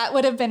 Yeah, that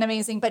would have been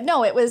amazing. But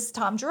no, it was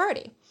Tom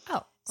Girardi.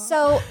 Oh.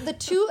 So the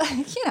two,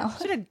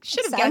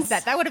 Should have guessed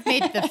that. That would have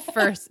made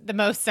the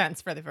most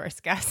sense for the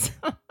first guess.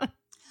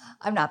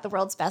 I'm not the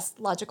world's best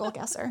logical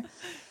guesser.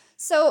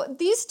 So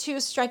these two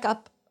strike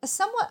up a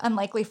somewhat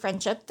unlikely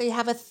friendship. They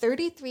have a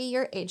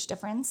 33-year age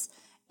difference.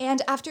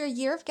 And after a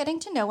year of getting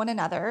to know one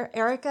another,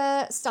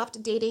 Erica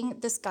stopped dating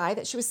this guy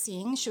that she was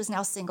seeing. She was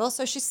now single,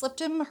 so she slipped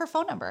him her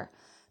phone number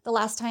the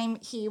last time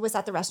he was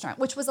at the restaurant,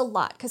 which was a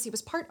lot because he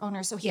was part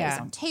owner. So he had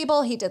his own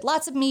table. He did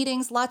lots of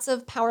meetings, lots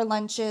of power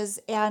lunches.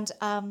 And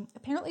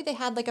apparently they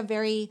had like a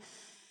very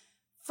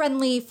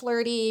friendly,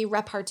 flirty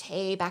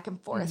repartee back and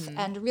forth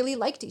and really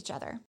liked each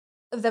other.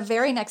 The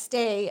very next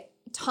day,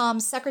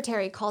 Tom's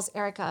secretary calls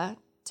Erica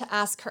to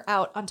ask her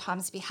out on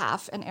Tom's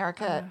behalf. And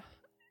Erica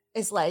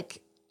is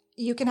like,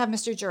 you can have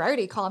Mr.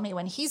 Girardi call me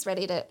when he's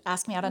ready to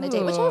ask me out on a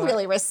date, which I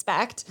really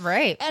respect.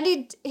 Right. And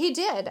he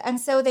did. And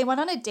so they went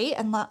on a date,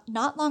 and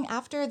not long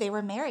after they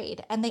were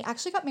married. And they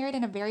actually got married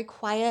in a very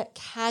quiet,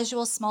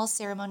 casual, small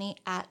ceremony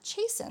at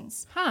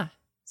Chasen's. Huh.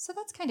 So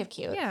that's kind of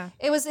cute. Yeah.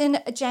 It was in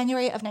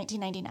January of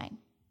 1999.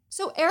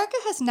 So Erica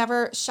has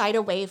never shied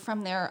away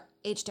from their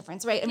age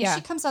difference, right? I mean,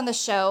 she comes on the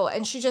show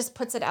and she just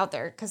puts it out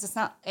there because it's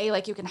not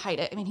like you can hide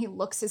it. I mean, he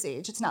looks his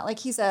age. It's not like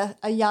he's a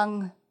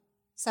young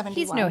 71.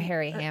 He's no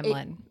Harry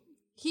Hamlin.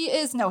 He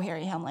is no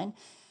Harry Hamlin.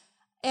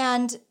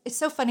 And it's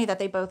so funny that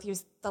they both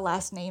use the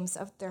last names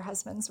of their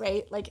husbands,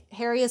 right? Like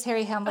Harry is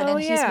Harry Hamlin and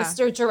he's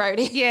Mr.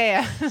 Girardi.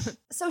 Yeah.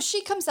 So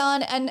she comes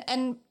on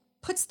and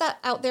puts that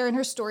out there in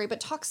her story, but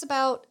talks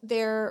about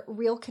their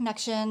real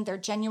connection, their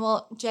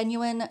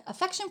genuine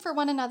affection for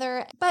one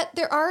another. But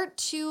there are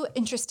two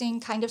interesting,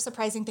 kind of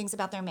surprising things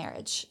about their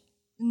marriage.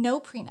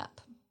 No prenup.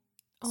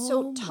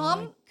 So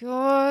Tom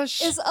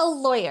is a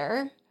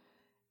lawyer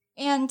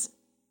and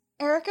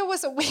Erica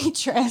was a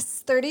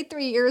waitress,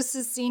 33 years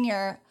his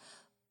senior,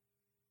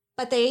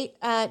 but they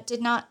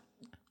did not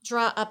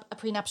draw up a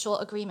prenuptial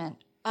agreement.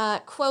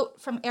 Quote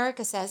from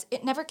Erica says,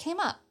 "It never came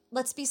up.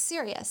 Let's be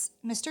serious.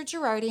 Mr.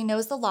 Girardi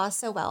knows the law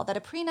so well that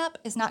a prenup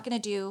is not going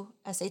to do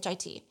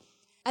SHIT.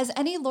 As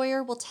any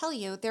lawyer will tell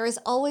you, there is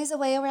always a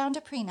way around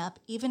a prenup,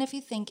 even if you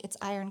think it's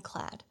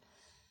ironclad."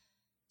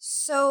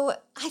 So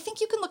I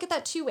think you can look at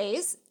that two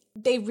ways.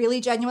 They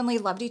really genuinely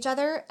loved each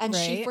other, and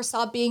she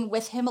foresaw being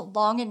with him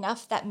long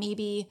enough that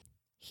maybe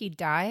he'd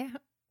die.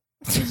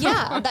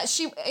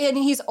 And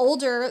he's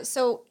older,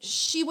 so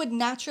she would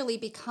naturally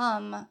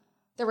become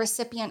the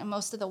recipient of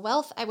most of the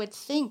wealth, I would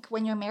think,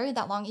 when you're married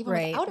that long, even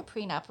without a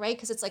prenup, right?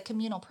 Because it's like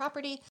communal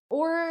property.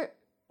 Or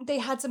they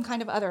had some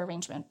kind of other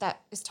arrangement.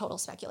 That is total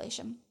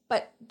speculation.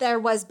 But there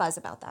was buzz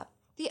about that.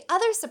 The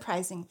other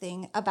surprising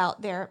thing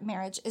about their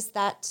marriage is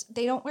that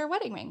they don't wear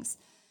wedding rings.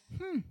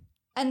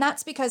 And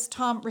that's because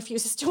Tom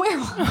refuses to wear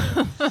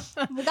one.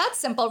 That's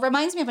simple.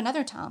 Reminds me of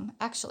another Tom,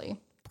 actually.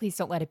 Please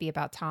don't let it be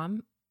about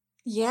Tom.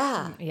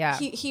 Yeah. Yeah.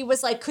 He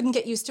was like, couldn't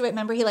get used to it.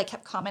 Remember, he like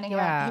kept commenting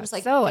around. He was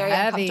like so very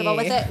heavy. uncomfortable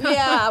with it.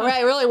 Yeah,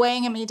 right. Really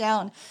weighing me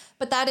down.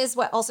 But that is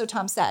what also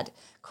Tom said.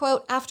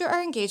 Quote, "After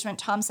our engagement,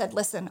 Tom said,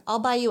 'Listen, I'll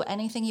buy you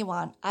anything you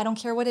want. I don't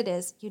care what it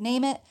is. You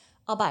name it.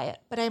 I'll buy it.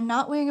 But I'm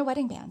not wearing a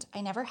wedding band.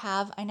 I never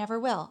have. I never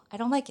will. I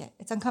don't like it.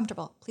 It's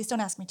uncomfortable. Please don't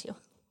ask me to.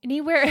 And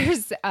he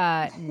wears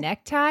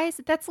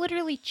neckties. That's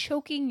literally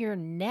choking your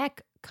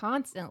neck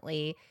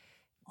constantly.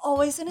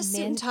 Always in a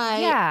suit and tie.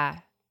 Yeah.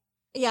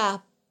 Yeah.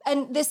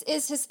 And this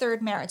is his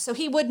third marriage. So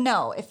he would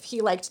know if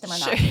he liked them or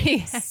not. Sure.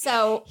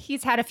 So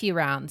he's had a few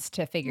rounds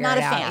to figure not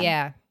it a out. fan.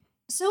 Yeah.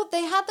 So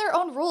they had their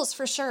own rules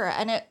for sure,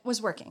 and it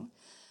was working.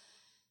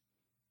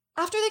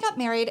 After they got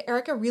married,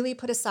 Erica really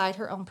put aside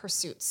her own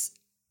pursuits.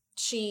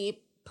 She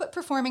put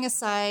performing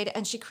aside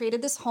and she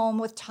created this home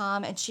with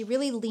Tom, and she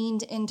really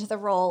leaned into the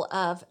role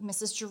of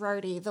Mrs.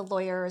 Girardi, the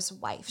lawyer's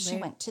wife. She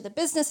went to the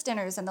business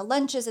dinners and the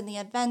lunches and the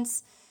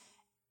events.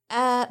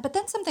 But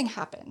then something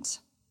happened.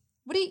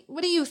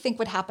 What do you think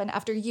would happen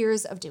after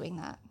years of doing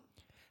that?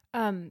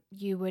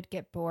 You would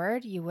get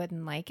bored. You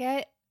wouldn't like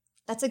it.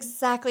 That's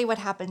exactly what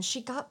happened.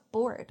 She got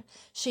bored.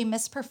 She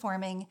missed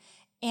performing.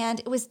 And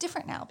it was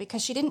different now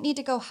because she didn't need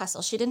to go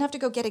hustle. She didn't have to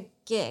go get a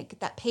gig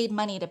that paid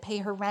money to pay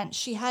her rent.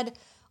 She had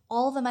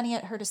all the money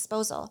at her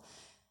disposal.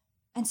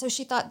 And so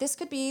she thought this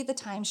could be the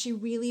time she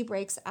really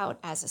breaks out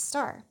as a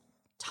star.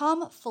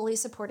 Tom fully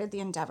supported the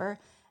endeavor.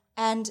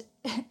 And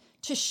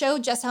to show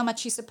just how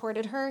much he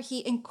supported her,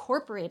 he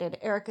incorporated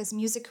Erica's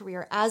music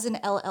career as an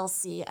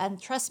LLC.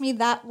 And trust me,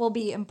 that will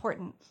be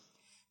important.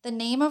 The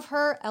name of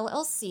her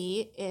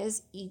LLC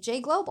is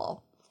EJ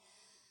Global.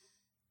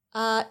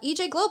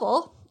 EJ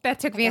Global. That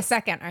took me a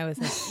second. I was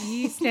like,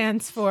 E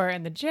stands for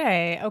and the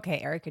J. Okay,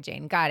 Erica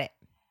Jane. Got it.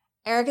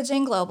 Erica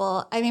Jane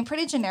Global. I mean,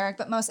 pretty generic,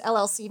 but most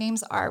LLC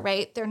names are,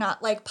 right? They're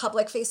not like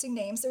public-facing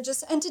names. They're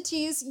just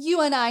entities. You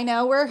and I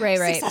know we're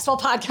successful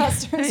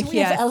podcasters. We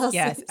have LLCs.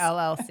 Yes,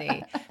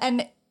 LLC.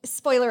 And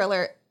spoiler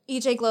alert,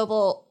 EJ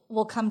Global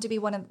will come to be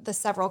one of the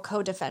several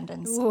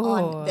co-defendants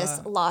on this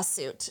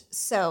lawsuit.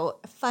 So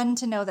fun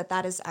to know that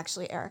that is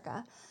actually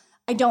Erica.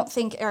 I don't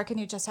think Erica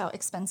knew just how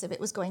expensive it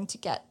was going to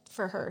get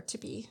for her to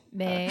be.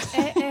 Thank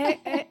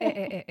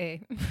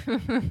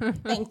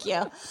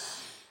you.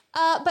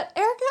 But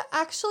Erica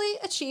actually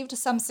achieved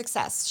some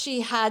success.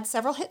 She had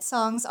several hit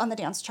songs on the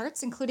dance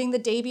charts, including the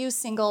debut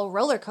single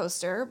Roller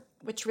Coaster,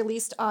 which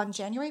released on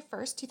January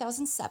 1st,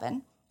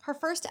 2007. Her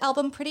first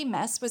album, Pretty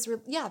Mess, was,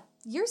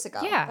 years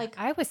ago. Yeah, like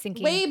I was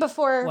thinking. way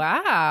before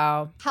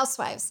Wow.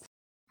 Housewives.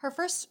 Her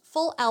first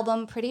full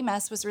album, Pretty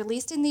Mess, was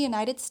released in the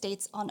United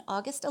States on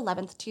August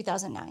 11th,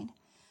 2009.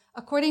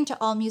 According to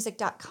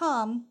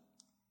AllMusic.com,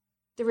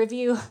 the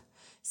review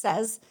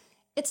says,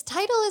 its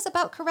title is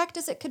about correct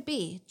as it could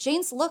be.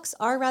 Jane's looks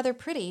are rather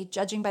pretty,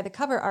 judging by the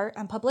cover art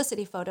and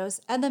publicity photos,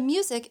 and the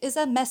music is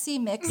a messy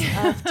mix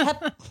of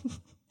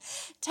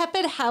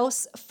tepid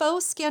house,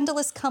 faux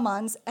scandalous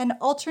come-ons, and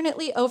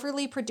alternately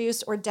overly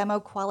produced or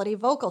demo quality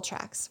vocal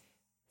tracks.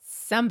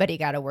 Somebody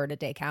got a word a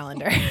day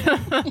calendar.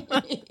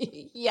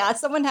 Yeah,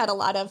 someone had a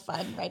lot of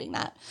fun writing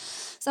that.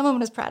 Someone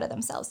was proud of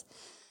themselves.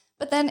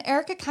 But then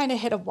Erica kind of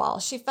hit a wall.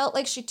 She felt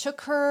like she took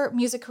her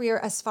music career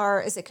as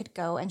far as it could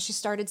go, and she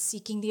started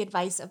seeking the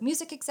advice of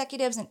music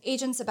executives and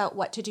agents about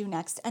what to do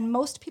next. And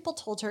most people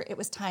told her it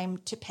was time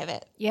to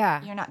pivot.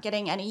 Yeah. You're not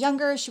getting any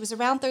younger. She was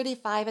around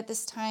 35 at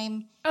this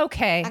time.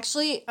 Okay.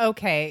 Actually,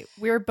 okay.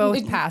 We're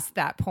both past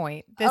that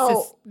point.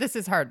 This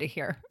is hard to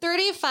hear.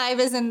 35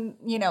 is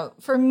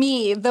for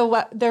me, the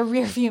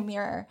rearview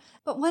mirror.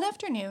 But one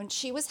afternoon,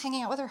 she was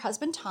hanging out with her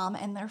husband, Tom,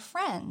 and their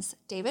friends,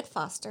 David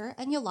Foster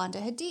and Yolanda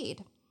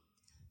Hadid.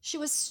 She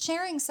was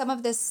sharing some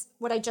of this,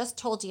 what I just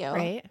told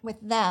you,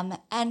 with them.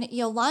 And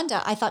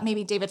Yolanda, I thought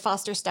maybe David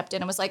Foster stepped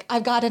in and was like,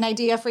 I've got an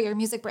idea for your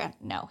music brand.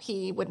 No,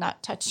 he would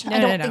not touch. I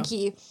don't think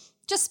he,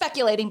 just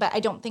speculating, but I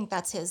don't think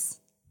that's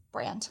his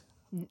brand.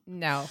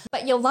 No.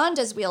 But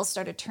Yolanda's wheels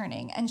started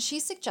turning, and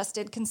she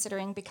suggested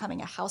considering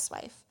becoming a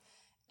housewife.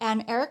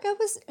 And Erica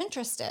was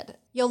interested.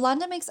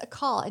 Yolanda makes a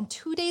call, and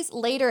 2 days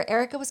later,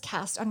 Erica was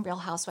cast on Real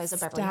Housewives of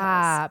Beverly Hills.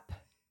 Stop.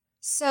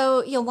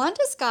 So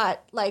Yolanda's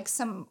got like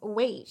some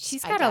weight.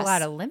 She's got a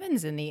lot of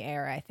lemons in the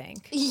air, I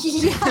think.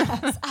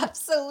 Yes,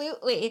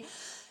 absolutely.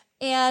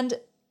 And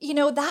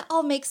that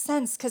all makes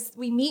sense because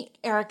we meet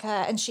Erica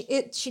and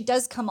she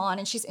does come on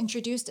and she's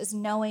introduced as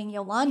knowing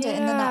Yolanda. Yeah.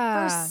 And then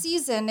that first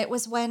season, it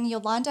was when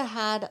Yolanda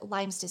had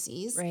Lyme's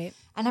disease. Right.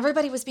 And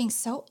everybody was being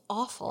so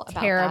awful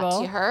about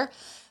Terrible. that to her.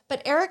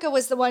 But Erica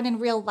was the one in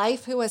real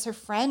life who was her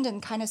friend and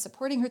kind of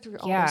supporting her through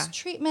all those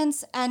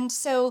treatments. And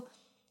so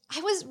I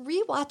was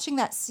rewatching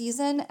that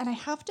season, and I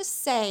have to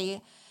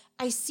say,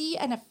 I see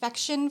an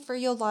affection for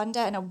Yolanda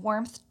and a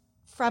warmth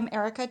from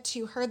Erica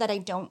to her that I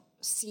don't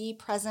see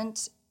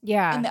present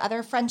in the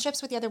other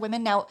friendships with the other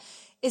women. Now,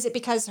 is it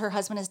because her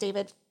husband is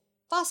David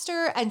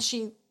Foster and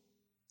she,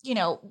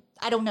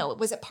 I don't know,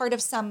 was it part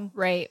of some...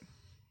 Right.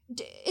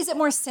 Is it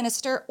more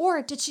sinister,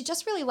 or did she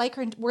just really like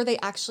her and were they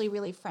actually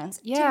really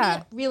friends? Yeah. To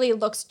me, it really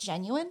looks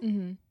genuine,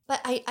 Mm-hmm.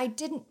 but I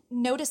didn't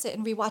notice it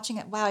in rewatching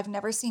it. Wow, I've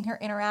never seen her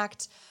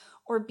interact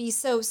or be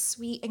so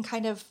sweet and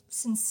kind of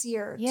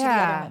sincere to the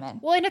other women.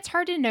 Well, and it's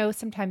hard to know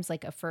sometimes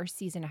like a first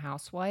season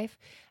housewife.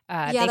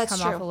 They that's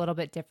come off true. a little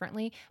bit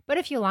differently. But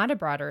if Yolanda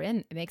brought her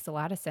in, it makes a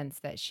lot of sense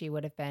that she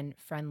would have been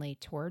friendly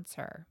towards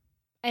her.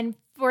 And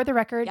for the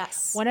record,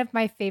 Yes. one of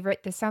my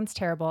favorite, this sounds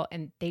terrible,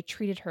 and they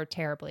treated her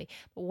terribly,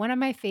 but one of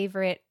my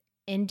favorite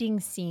ending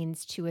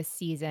scenes to a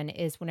season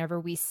is whenever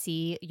we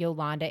see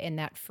Yolanda in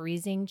that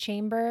freezing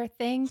chamber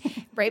thing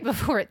right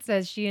before it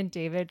says she and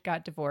David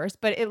got divorced,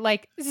 but it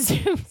like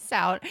zooms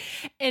out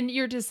and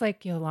you're just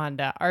like,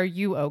 Yolanda, are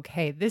you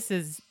okay? This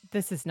is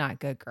not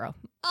good, girl.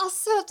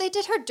 Also, they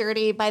did her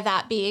dirty by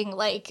that being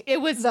like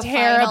It was the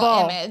terrible.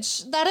 final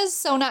image. That is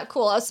so not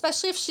cool,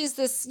 especially if she's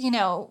this,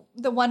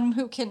 the one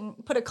who can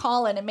put a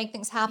call in and make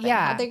things happen.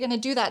 Yeah. How are they going to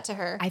do that to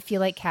her? I feel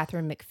like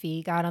Catherine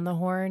McPhee got on the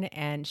horn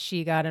and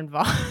she got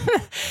involved.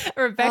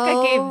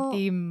 Rebecca gave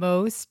the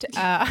most,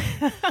 I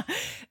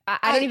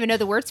don't even know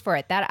the words for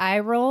it. That eye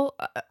roll,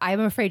 I'm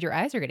afraid your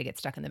eyes are going to get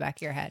stuck in the back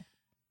of your head.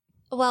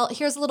 Well,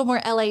 here's a little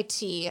more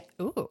LAT.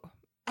 Ooh.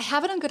 I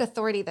have it on good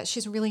authority that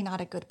she's really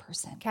not a good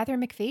person.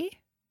 Catherine McPhee?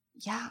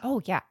 Yeah.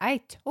 Oh, yeah.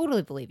 I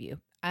totally believe you.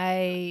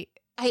 I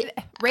Radar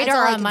that's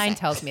all I can Online say.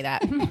 tells me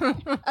that.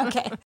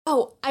 Okay.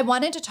 Oh, I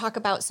wanted to talk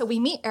about, so we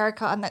meet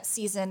Erica on that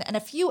season, and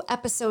a few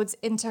episodes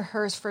into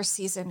her first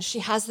season, she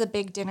has the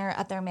big dinner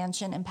at their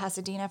mansion in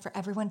Pasadena for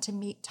everyone to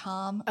meet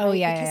Tom. Oh,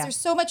 yeah, Because yeah. there's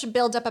so much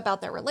buildup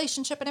about their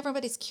relationship, and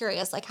everybody's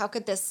curious, like, how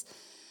could this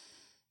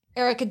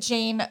Erica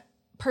Jane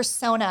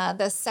persona,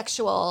 the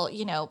sexual,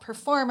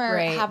 performer,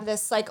 Right. have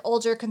this like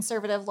older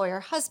conservative lawyer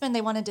husband?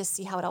 They wanted to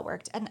see how it all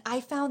worked. And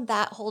I found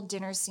that whole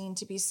dinner scene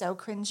to be so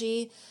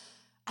cringy.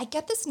 I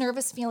get this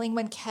nervous feeling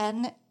when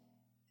Ken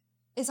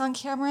is on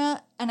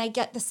camera, and I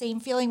get the same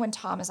feeling when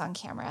Tom is on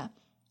camera.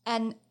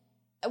 And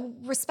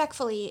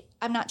respectfully,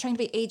 I'm not trying to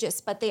be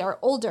ageist, but they are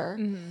older.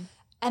 Mm-hmm.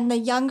 And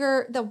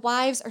the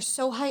wives are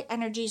so high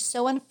energy,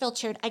 so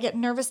unfiltered. I get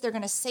nervous they're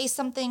going to say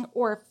something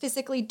or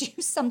physically do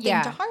something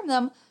Yeah. to harm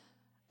them,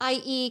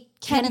 i.e.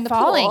 Ken in the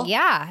falling. pool.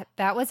 Yeah,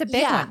 that was a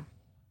big one.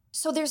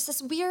 So there's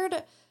this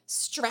weird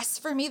stress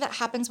for me that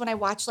happens when I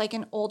watch like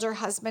an older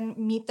husband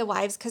meet the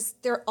wives, because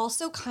they're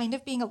also kind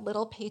of being a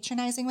little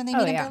patronizing when they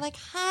meet him. yeah. They're like,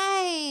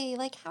 hi,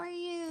 like, how are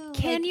you?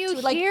 Can Like, you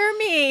to, like, hear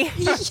me?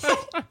 yeah,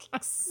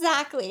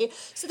 exactly.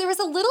 So there was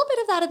a little bit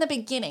of that in the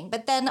beginning,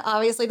 but then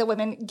obviously the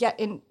women get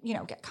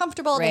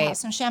comfortable. They Right. have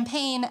some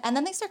champagne, and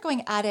then they start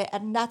going at it,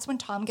 and that's when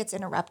Tom gets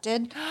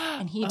interrupted,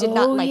 and he did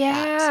not like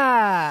that.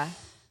 Yeah.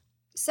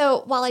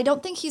 So while I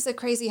don't think he's a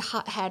crazy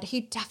hothead,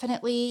 he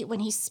definitely, when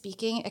he's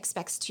speaking,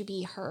 expects to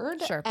be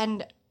heard. Sure.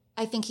 And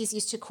I think he's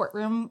used to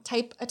courtroom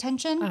type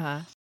attention. Uh-huh.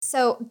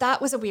 So that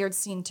was a weird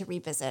scene to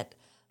revisit.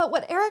 But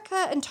what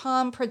Erica and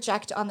Tom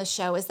project on the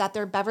show is that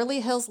their Beverly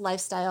Hills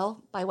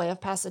lifestyle, by way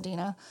of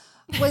Pasadena,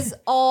 was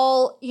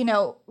all,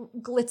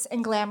 glitz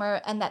and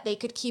glamour, and that they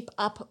could keep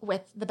up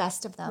with the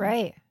best of them.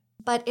 Right.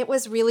 But it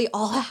was really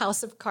all a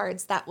house of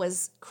cards that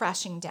was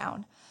crashing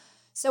down.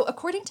 So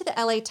according to the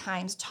LA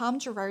Times, Tom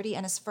Girardi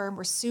and his firm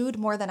were sued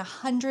more than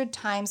 100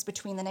 times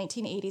between the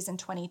 1980s and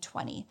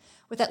 2020,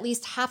 with at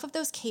least half of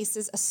those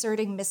cases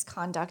asserting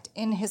misconduct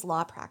in his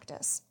law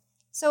practice.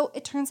 So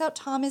it turns out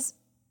Tom is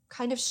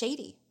kind of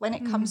shady when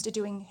it comes to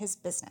doing his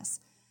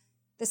business.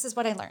 This is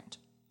what I learned.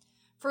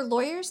 For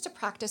lawyers to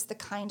practice the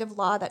kind of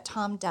law that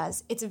Tom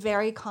does, it's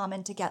very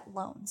common to get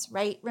loans,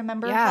 right?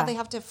 Remember Yeah. how they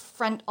have to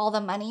front all the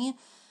money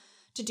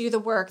to do the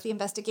work, the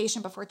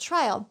investigation before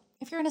trial?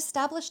 If you're an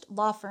established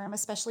law firm,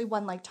 especially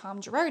one like Tom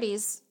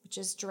Girardi's, which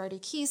is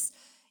Girardi Keese,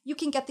 you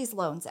can get these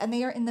loans, and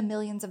they are in the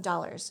millions of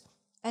dollars.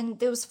 And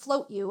those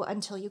float you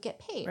until you get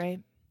paid.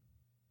 Right.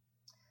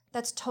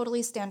 That's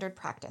totally standard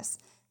practice.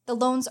 The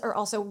loans are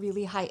also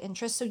really high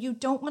interest, so you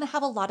don't want to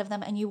have a lot of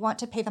them, and you want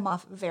to pay them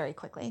off very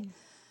quickly.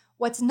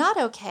 What's not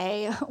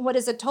okay, what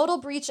is a total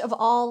breach of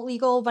all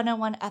legal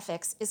 101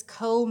 ethics, is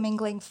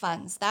co-mingling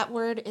funds. That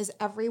word is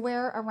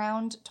everywhere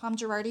around Tom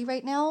Girardi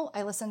right now.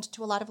 I listened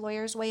to a lot of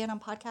lawyers weigh in on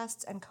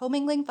podcasts, and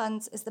co-mingling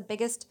funds is the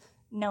biggest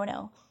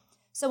no-no.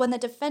 So when the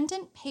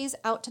defendant pays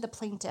out to the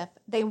plaintiff,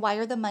 they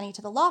wire the money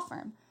to the law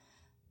firm.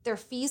 Their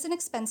fees and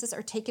expenses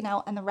are taken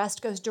out, and the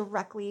rest goes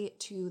directly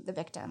to the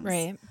victims.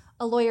 Right.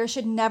 A lawyer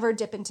should never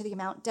dip into the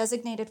amount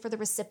designated for the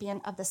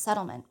recipient of the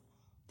settlement.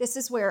 This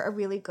is where a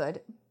really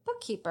good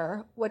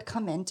bookkeeper would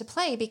come into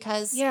play,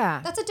 because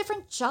that's a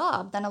different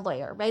job than a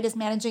lawyer, right? Is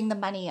managing the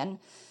money, and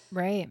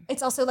Right.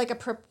 it's also like a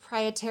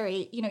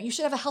proprietary, you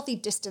should have a healthy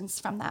distance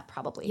from that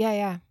probably.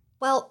 Yeah.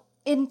 Well,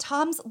 in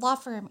Tom's law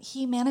firm,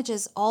 he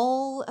manages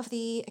all of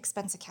the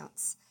expense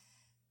accounts.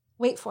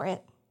 Wait for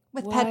it.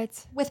 With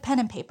pen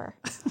and paper.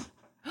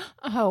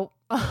 Oh,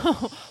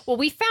 well,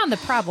 we found the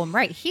problem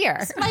right here.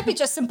 This might be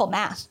just simple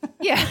math.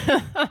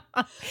 Yeah.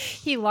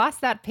 He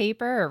lost that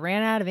paper or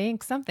ran out of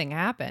ink. Something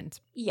happened.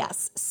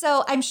 Yes.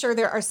 So I'm sure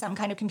there are some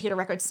kind of computer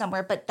records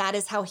somewhere, but that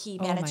is how he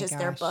my manages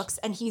their gosh. books.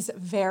 And he's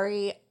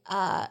very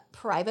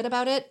private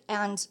about it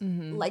and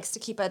likes to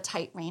keep a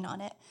tight rein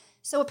on it.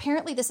 So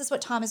apparently this is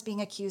what Tom is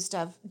being accused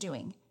of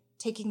doing.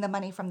 Taking the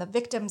money from the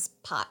victim's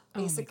pot,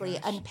 basically,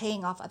 and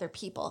paying off other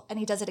people. And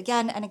he does it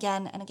again and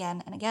again and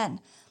again and again.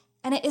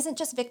 And it isn't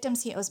just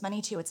victims he owes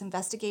money to. It's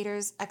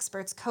investigators,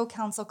 experts,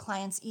 co-counsel,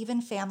 clients,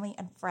 even family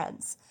and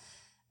friends.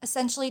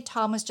 Essentially,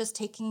 Tom was just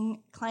taking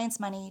clients'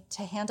 money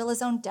to handle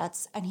his own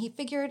debts, and he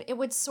figured it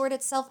would sort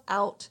itself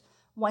out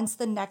once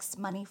the next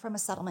money from a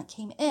settlement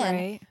came in.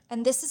 Right.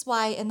 And this is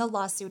why in the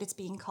lawsuit it's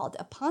being called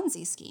a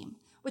Ponzi scheme,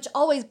 which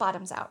always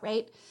bottoms out,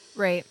 right?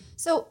 Right.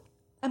 So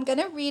I'm going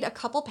to read a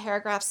couple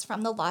paragraphs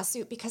from the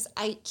lawsuit because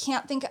I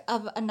can't think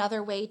of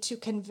another way to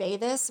convey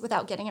this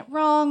without getting it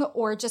wrong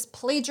or just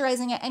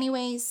plagiarizing it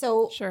anyway.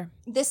 So Sure.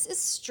 this is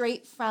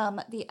straight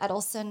from the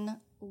Edelson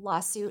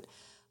lawsuit.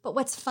 But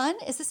what's fun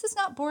is this is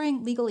not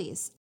boring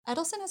legalese.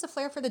 Edelson has a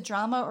flair for the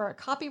drama or a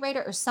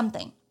copywriter or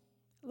something.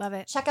 Love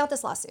it. Check out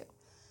this lawsuit.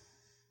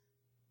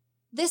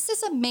 This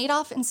is a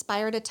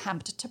Madoff-inspired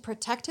attempt to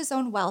protect his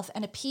own wealth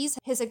and appease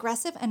his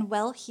aggressive and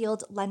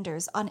well-heeled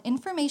lenders. On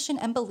information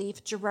and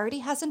belief,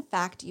 Girardi has in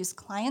fact used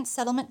client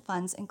settlement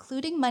funds,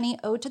 including money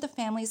owed to the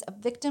families of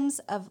victims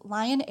of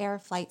Lion Air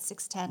Flight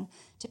 610,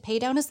 to pay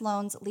down his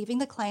loans, leaving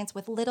the clients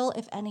with little,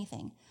 if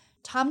anything.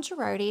 Tom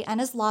Girardi and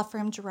his law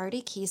firm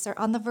Girardi Keese are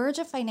on the verge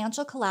of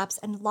financial collapse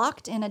and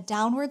locked in a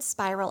downward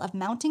spiral of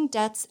mounting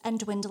debts and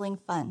dwindling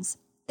funds.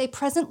 They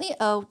presently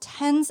owe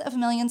tens of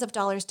millions of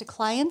dollars to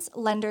clients,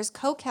 lenders,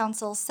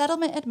 co-counsel,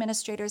 settlement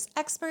administrators,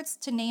 experts,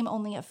 to name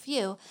only a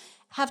few,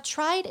 have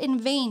tried in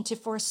vain to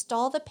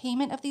forestall the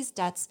payment of these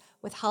debts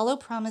with hollow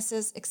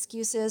promises,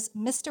 excuses,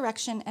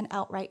 misdirection, and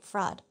outright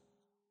fraud.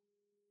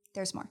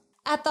 There's more.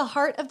 At the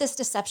heart of this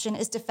deception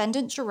is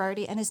defendant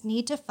Girardi and his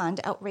need to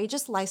fund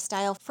outrageous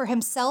lifestyle for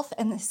himself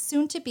and his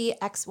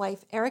soon-to-be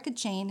ex-wife, Erica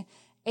Jane,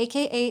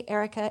 a.k.a.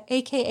 Erica,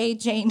 a.k.a.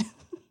 Jane.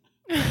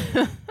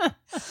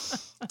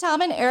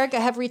 Tom and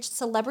Erica have reached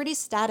celebrity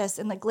status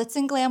in the glitz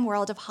and glam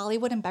world of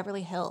Hollywood and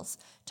Beverly Hills.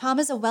 Tom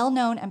is a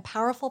well-known and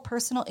powerful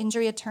personal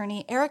injury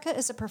attorney. Erica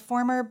is a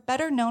performer,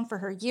 better known for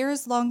her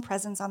years-long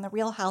presence on The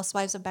Real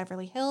Housewives of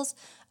Beverly Hills,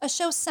 a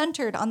show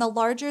centered on the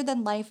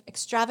larger-than-life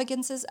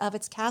extravagances of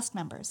its cast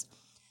members.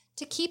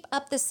 To keep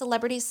up this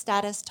celebrity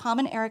status, Tom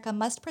and Erica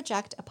must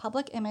project a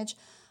public image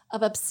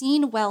of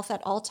obscene wealth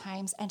at all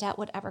times and at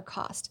whatever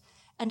cost.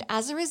 And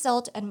as a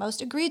result, and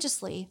most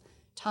egregiously,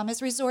 Tom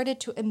has resorted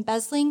to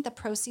embezzling the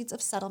proceeds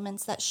of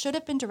settlements that should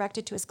have been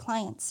directed to his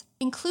clients,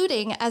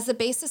 including, as the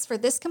basis for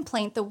this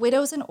complaint, the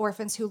widows and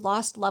orphans who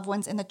lost loved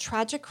ones in the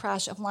tragic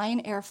crash of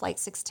Lion Air Flight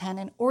 610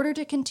 in order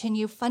to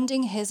continue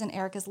funding his and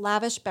Erica's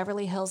lavish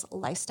Beverly Hills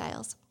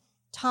lifestyles.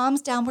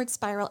 Tom's downward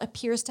spiral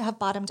appears to have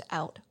bottomed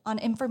out. On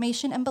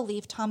information and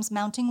belief, Tom's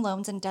mounting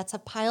loans and debts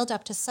have piled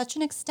up to such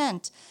an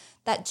extent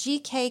that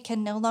GK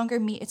can no longer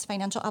meet its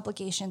financial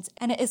obligations,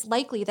 and it is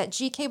likely that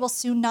GK will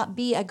soon not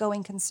be a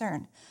going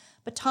concern.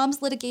 But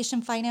Tom's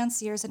litigation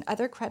financiers and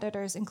other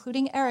creditors,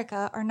 including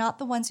Erica, are not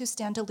the ones who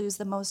stand to lose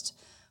the most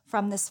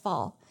from this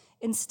fall.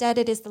 Instead,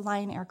 it is the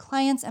Lion Air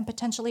clients and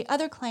potentially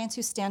other clients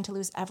who stand to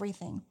lose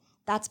everything.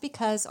 That's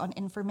because, on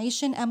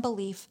information and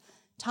belief,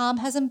 Tom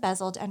has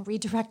embezzled and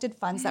redirected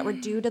funds that were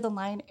due to the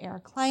Lion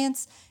Air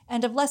clients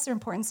and, of lesser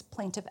importance,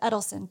 plaintiff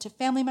Edelson, to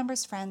family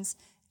members, friends,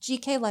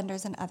 GK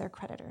lenders, and other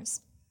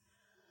creditors.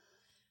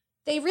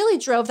 They really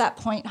drove that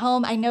point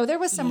home. I know there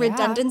was some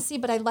redundancy,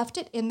 but I left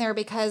it in there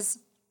because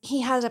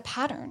he had a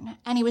pattern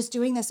and he was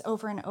doing this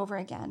over and over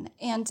again.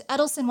 And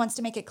Edelson wants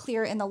to make it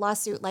clear in the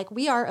lawsuit, like,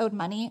 we are owed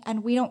money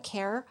and we don't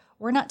care.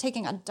 We're not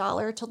taking a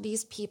dollar till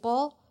these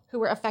people who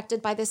were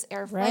affected by this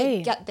air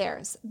flight get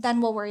theirs.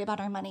 Then we'll worry about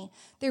our money.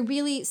 They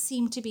really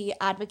seem to be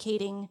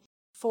advocating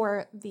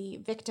for the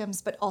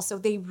victims, but also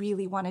they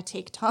really want to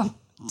take Tom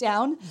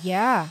down.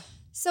 Yeah.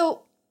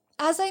 So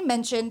as I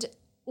mentioned,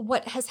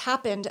 what has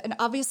happened, and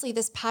obviously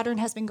this pattern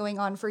has been going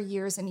on for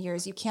years and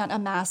years. You can't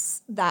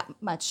amass that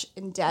much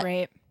in debt.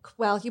 Right.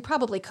 Well, you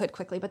probably could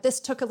quickly, but this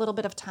took a little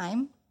bit of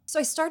time. So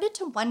I started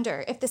to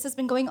wonder, if this has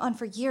been going on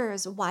for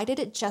years, why did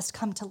it just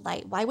come to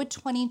light? Why would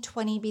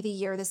 2020 be the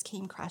year this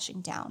came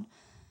crashing down?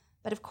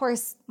 But of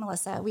course,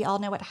 Melissa, we all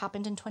know what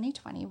happened in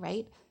 2020,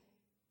 right?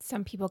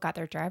 Some people got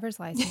their driver's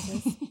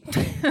licenses.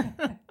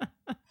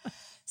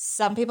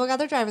 Some people got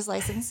their driver's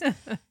license.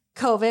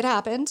 COVID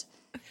happened.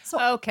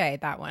 So okay,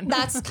 that one.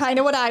 That's kind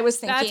of what I was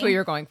thinking. That's what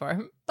you're going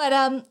for. But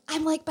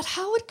I'm like, but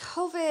how would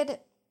COVID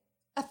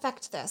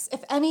affect this?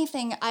 If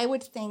anything, I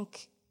would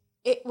think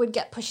it would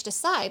get pushed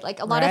aside.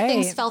 Like, a lot of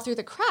things fell through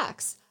the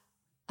cracks.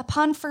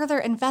 Upon further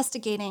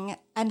investigating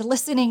and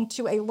listening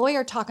to a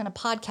lawyer talk on a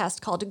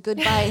podcast called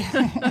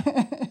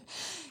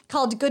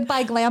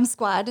Goodbye Glam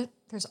Squad.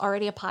 There's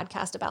already a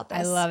podcast about this.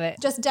 I love it.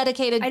 Just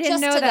dedicated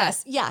just to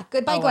this. Yeah,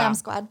 Goodbye Glam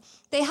Squad.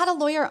 They had a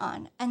lawyer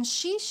on, and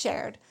she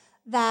shared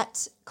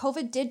that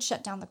COVID did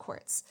shut down the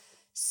courts.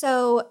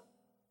 So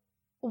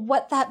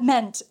what that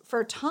meant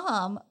for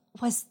Tom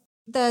was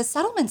the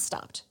settlement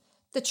stopped.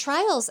 The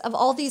trials of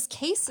all these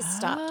cases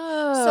stopped.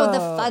 So the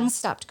funds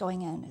stopped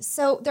going in.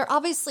 So there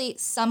obviously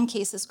some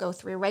cases go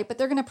through, right? But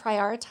they're going to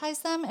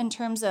prioritize them in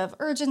terms of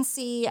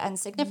urgency and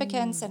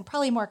significance, and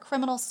probably more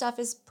criminal stuff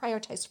is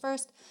prioritized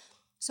first.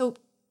 So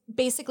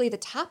basically the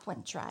tap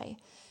went dry.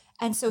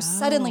 And so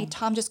suddenly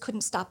Tom just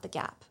couldn't stop the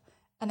gap.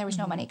 And there was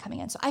no money coming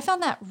in. So I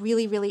found that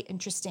really, really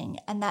interesting.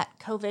 And that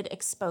COVID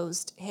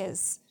exposed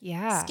his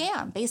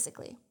scam,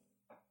 basically.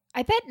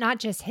 I bet not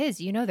just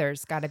his. You know,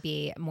 there's got to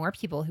be more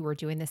people who are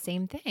doing the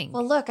same thing.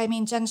 Well, look, I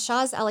mean, Jen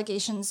Shah's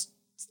allegations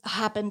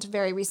happened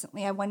very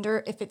recently. I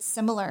wonder if it's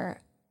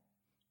similar.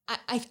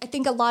 I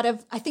think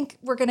I think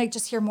we're going to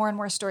just hear more and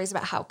more stories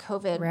about how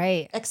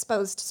COVID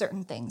exposed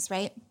certain things,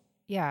 right?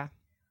 Yeah.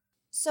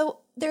 So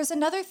there's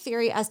another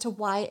theory as to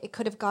why it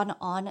could have gone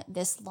on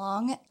this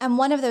long. And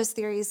one of those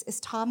theories is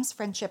Tom's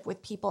friendship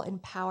with people in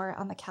power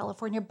on the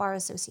California Bar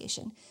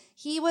Association.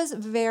 He was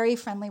very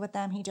friendly with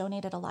them. He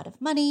donated a lot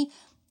of money.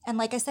 And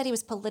like I said, he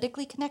was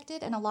politically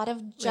connected, and a lot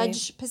of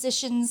judge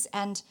positions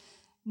and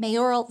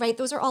mayoral, right?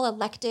 Those are all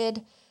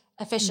elected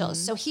officials.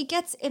 So he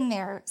gets in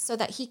there so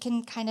that he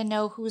can kind of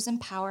know who's in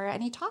power,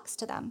 and he talks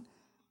to them.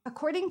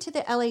 According to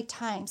the LA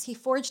Times, he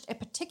forged a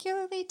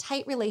particularly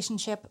tight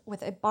relationship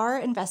with a bar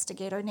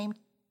investigator named,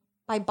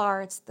 by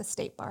bar, it's the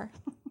state bar.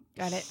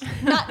 Got it.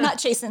 not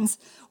Chasen's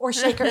or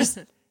Shakers,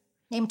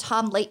 named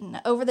Tom Layton.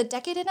 Over the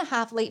decade and a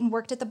half Layton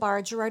worked at the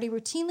bar, Girardi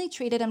routinely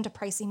treated him to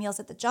pricey meals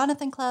at the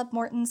Jonathan Club,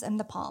 Morton's, and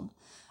the Palm.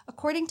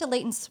 According to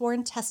Layton's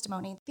sworn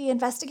testimony, the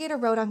investigator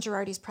rode on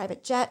Girardi's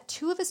private jet.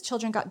 2 of his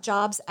children got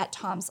jobs at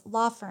Tom's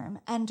law firm.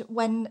 And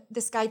when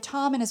this guy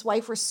Tom and his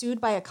wife were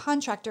sued by a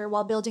contractor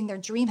while building their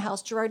dream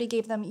house, Girardi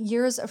gave them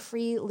years of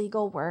free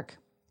legal work.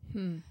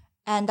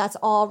 And that's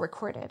all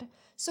recorded.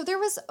 So there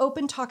was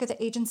open talk at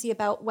the agency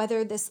about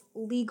whether this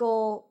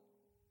legal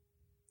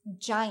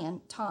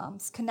giant,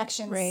 Tom's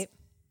connections,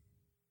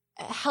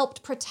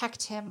 helped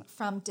protect him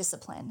from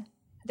discipline.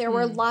 There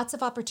were lots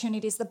of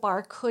opportunities the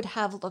bar could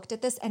have looked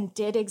at this and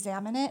did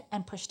examine it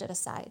and pushed it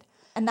aside.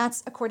 And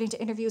that's according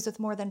to interviews with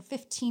more than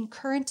 15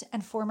 current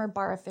and former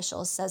bar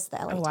officials, says the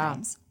LA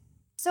Times.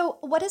 So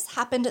what has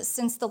happened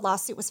since the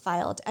lawsuit was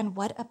filed, and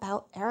what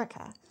about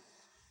Erica?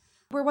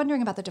 We're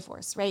wondering about the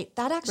divorce, right?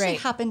 That actually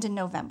happened in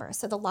November.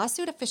 So the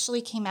lawsuit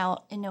officially came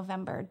out in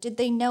November. Did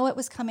they know it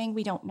was coming?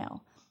 We don't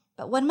know.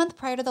 But 1 month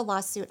prior to the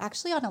lawsuit,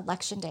 actually on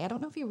Election Day, I don't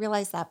know if you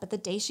realize that, but the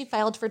day she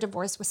filed for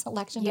divorce was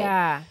Election Day.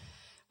 Yeah.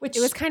 Which it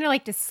was kind of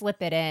like to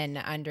slip it in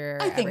under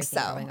everything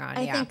going on.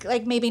 I think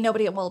like maybe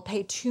nobody will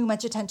pay too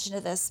much attention to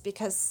this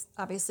because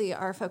obviously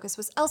our focus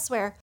was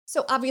elsewhere.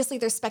 So obviously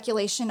there's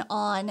speculation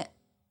on,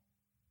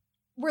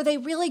 were they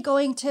really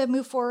going to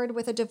move forward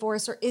with a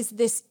divorce, or is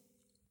this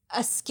a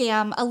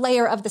scam, a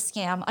layer of the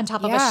scam on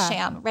top of a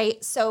sham,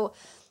 right? So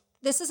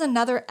this is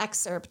another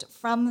excerpt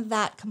from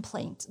that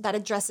complaint that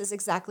addresses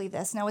exactly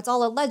this. Now, it's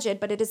all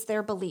alleged, but it is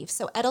their belief.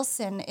 So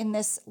Edelson in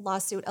this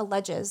lawsuit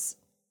alleges,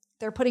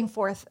 they're putting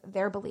forth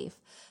their belief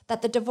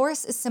that the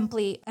divorce is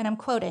simply, and I'm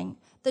quoting,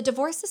 "The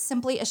divorce is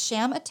simply a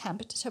sham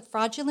attempt to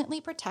fraudulently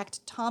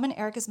protect Tom and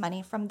Erica's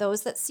money from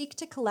those that seek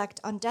to collect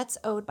on debts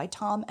owed by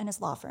Tom and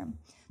his law firm.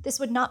 This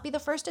would not be the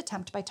first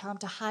attempt by Tom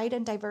to hide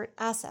and divert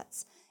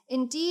assets.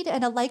 Indeed,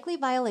 in a likely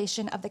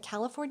violation of the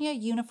California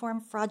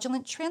Uniform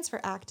Fraudulent Transfer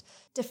Act,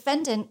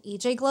 defendant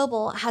EJ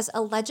Global has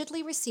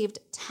allegedly received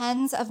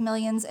tens of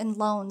millions in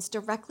loans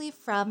directly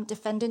from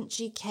defendant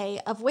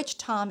GK, of which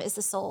Tom is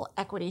the sole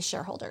equity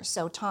shareholder."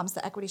 So Tom's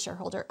the equity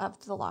shareholder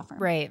of the law firm.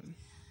 Right.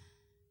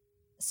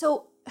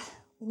 So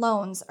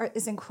loans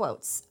is in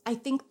quotes. I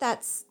think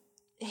that's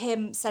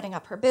him setting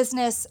up her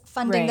business,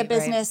 funding the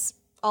business,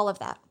 all of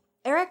that.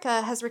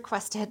 Erica has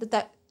requested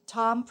that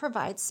Tom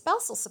provides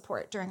spousal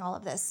support during all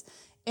of this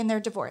in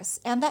their divorce,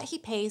 and that he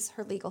pays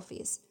her legal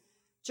fees.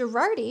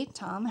 Girardi,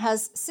 Tom,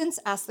 has since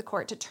asked the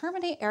court to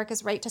terminate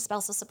Erica's right to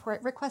spousal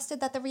support, requested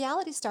that the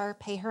reality star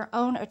pay her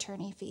own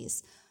attorney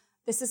fees.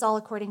 This is all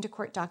according to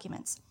court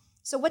documents.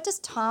 So what does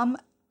Tom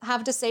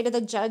have to say to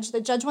the judge? The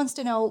judge wants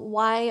to know,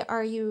 why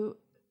are you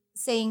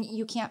saying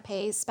you can't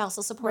pay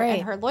spousal support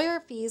and her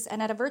lawyer fees?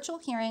 And at a virtual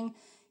hearing,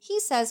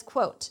 he says,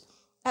 quote,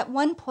 "At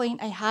one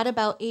point, I had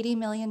about $80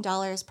 million,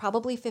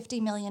 probably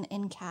 $50 million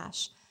in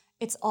cash.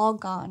 It's all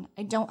gone.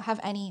 I don't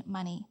have any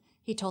money,"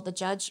 he told the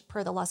judge,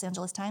 per the Los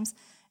Angeles Times,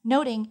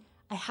 noting,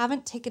 "I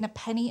haven't taken a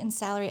penny in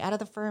salary out of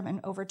the firm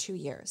in over 2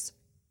 years."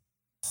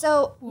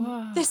 So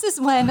this is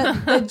when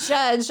the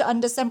judge on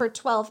December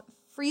 12th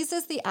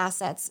freezes the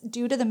assets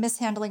due to the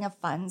mishandling of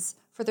funds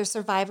for the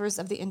survivors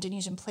of the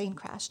Indonesian plane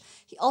crash.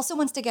 He also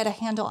wants to get a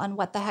handle on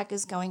what the heck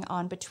is going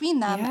on between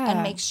them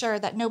and make sure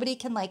that nobody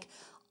can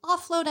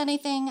offload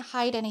anything,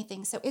 hide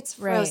anything. So it's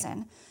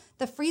frozen.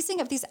 The freezing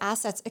of these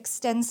assets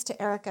extends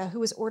to Erica, who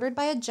was ordered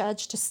by a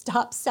judge to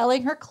stop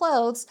selling her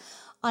clothes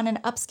on an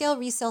upscale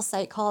resale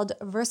site called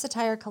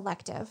Versatire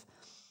Collective.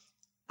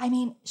 I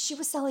mean, she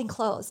was selling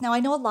clothes. Now,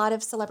 I know a lot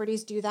of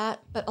celebrities do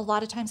that, but a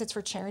lot of times it's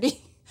for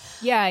charity.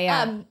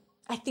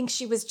 I think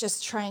she was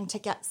just trying to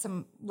get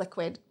some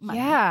liquid money.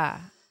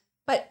 Yeah.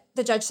 But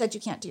the judge said you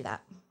can't do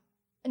that,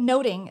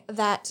 noting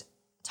that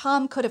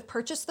Tom could have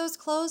purchased those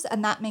clothes,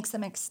 and that makes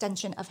them an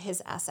extension of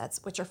his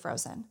assets, which are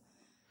frozen.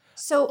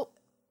 So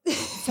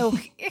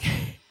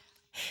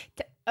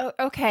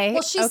okay.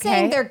 Well, she's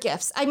saying they're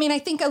gifts. I mean, I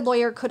think a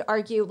lawyer could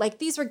argue,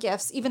 these were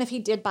gifts. Even if he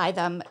did buy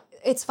them,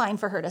 it's fine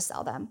for her to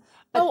sell them.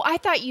 But I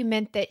thought you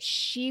meant that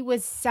she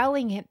was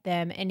selling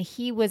them and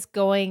he was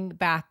going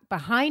back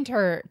behind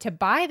her to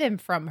buy them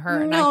from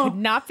her. And I could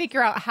not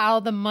figure out how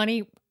the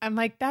money, I'm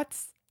like,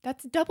 that's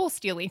double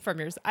stealing from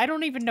yours. I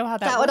don't even know how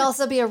that works. Would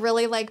also be a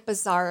really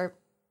bizarre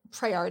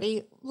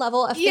priority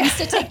level of things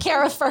to take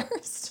care of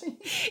first.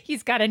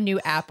 He's got a new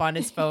app on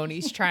his phone.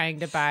 He's trying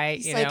to buy,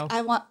 He's like,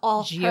 I want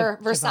all her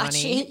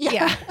Versace.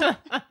 Yeah.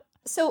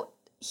 So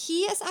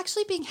he is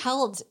actually being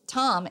held,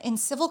 Tom, in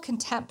civil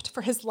contempt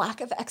for his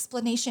lack of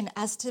explanation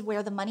as to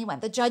where the money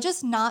went. The judge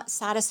is not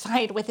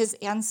satisfied with his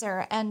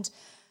answer. And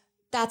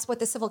that's what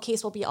the civil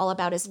case will be all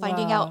about, is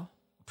finding out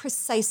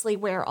precisely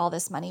where all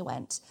this money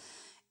went.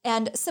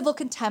 And civil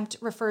contempt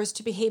refers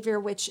to behavior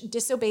which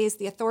disobeys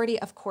the authority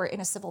of court in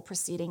a civil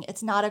proceeding.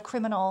 It's not a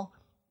criminal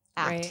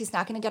act. Right. He's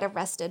not going to get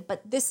arrested.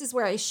 But this is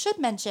where I should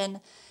mention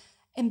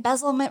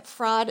embezzlement,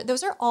 fraud.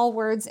 Those are all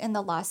words in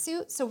the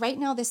lawsuit. So right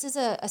now, this is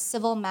a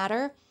civil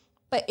matter.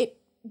 But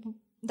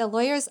the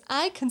lawyers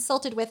I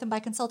consulted with, and by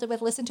consulted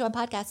with, listen to on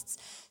podcasts,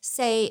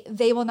 say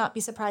they will not be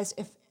surprised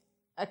if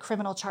a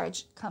criminal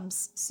charge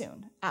comes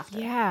soon after.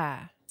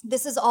 Yeah.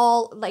 This is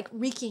all like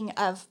reeking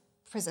of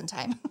prison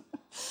time.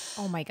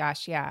 Oh my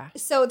gosh, yeah.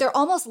 So they're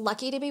almost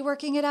lucky to be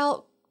working it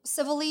out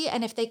civilly.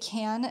 And if they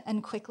can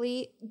and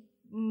quickly,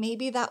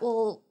 maybe that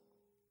will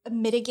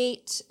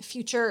mitigate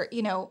future,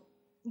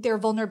 their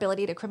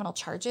vulnerability to criminal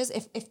charges.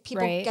 If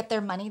people get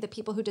their money, the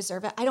people who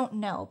deserve it, I don't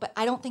know. But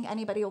I don't think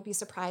anybody will be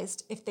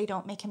surprised if they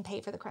don't make him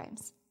pay for the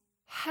crimes.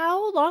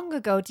 How long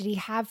ago did he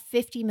have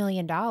 $50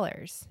 million?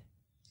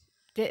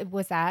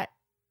 Was that?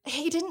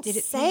 He didn't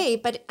say,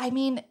 but I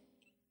mean,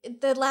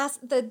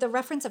 the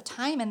reference of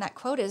time in that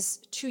quote is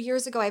 2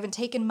 years ago. I haven't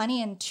taken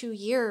money in 2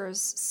 years.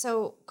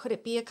 So could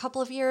it be a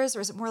couple of years, or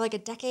is it more like a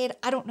decade?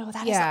 I don't know.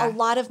 That is a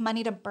lot of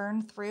money to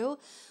burn through.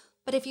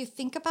 But if you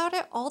think about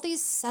it, all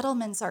these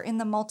settlements are in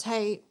the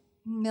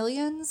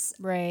multi-millions.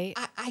 Right.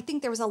 I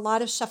think there was a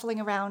lot of shuffling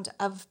around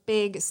of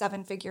big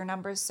 7-figure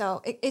numbers.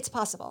 So it's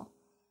possible.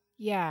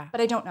 Yeah.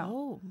 But I don't know.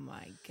 Oh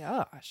my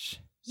gosh.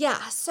 Yeah.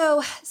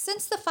 So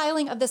since the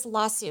filing of this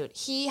lawsuit,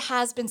 he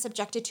has been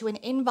subjected to an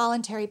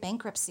involuntary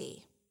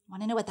bankruptcy.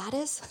 Want to know what that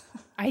is?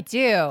 I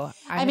do.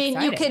 I mean,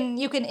 excited.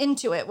 You can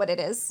intuit what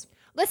it is.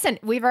 Listen,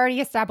 we've already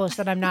established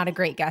that I'm not a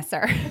great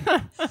guesser.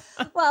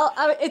 Well,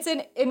 it's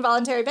an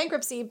involuntary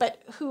bankruptcy,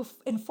 but who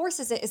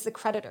enforces it is the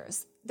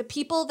creditors. The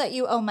people that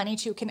you owe money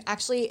to can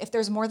actually, if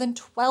there's more than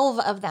 12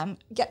 of them,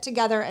 get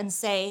together and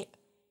say,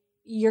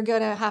 you're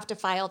going to have to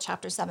file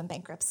Chapter 7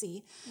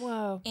 bankruptcy.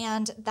 Whoa.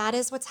 And that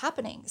is what's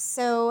happening.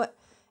 So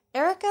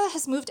Erica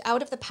has moved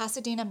out of the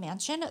Pasadena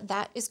mansion.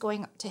 That is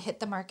going to hit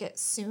the market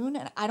soon.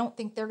 And I don't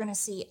think they're going to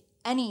see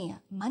any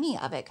money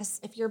of it, because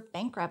if you're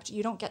bankrupt,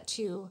 you don't get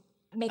to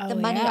make the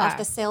money off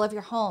the sale of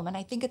your home. And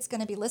I think it's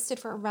going to be listed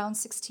for around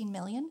 $16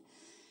 million.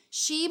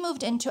 She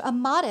moved into a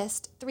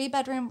modest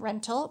 3-bedroom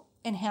rental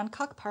in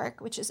Hancock Park,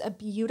 which is a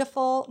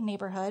beautiful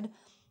neighborhood.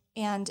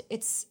 And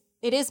it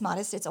is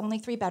modest. It's only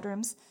 3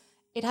 bedrooms.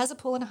 It has a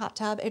pool and a hot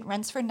tub. It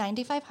rents for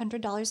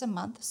 $9,500 a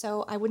month.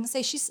 So I wouldn't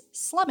say she's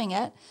slumming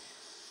it.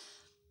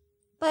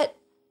 But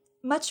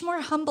much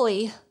more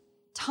humbly,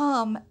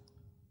 Tom,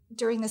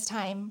 during this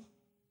time,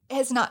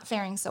 is not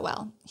faring so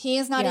well. He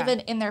is not even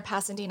in their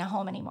Pasadena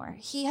home anymore.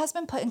 He has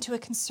been put into a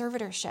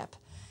conservatorship.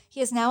 He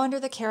is now under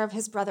the care of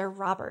his brother,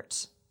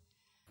 Robert.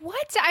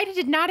 What? I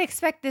did not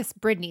expect this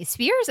Britney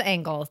Spears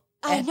angle.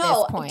 I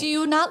know. Do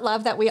you not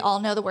love that we all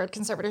know the word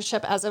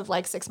conservatorship as of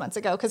like 6 months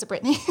ago because of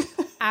Britney?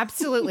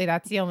 Absolutely.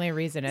 That's the only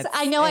reason.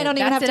 I know I don't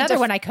even have to. That's another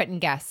one I couldn't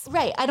guess.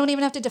 Right. I don't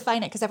even have to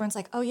define it because everyone's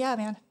like, oh yeah,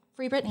 man,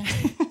 free Britney.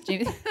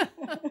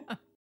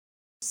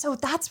 So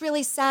that's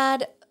really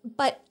sad.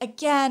 But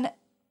again,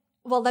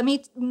 well, let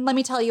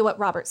me tell you what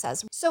Robert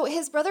says. So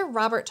his brother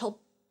Robert told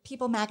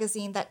People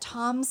magazine that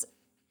Tom's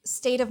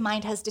state of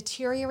mind has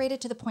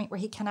deteriorated to the point where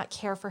he cannot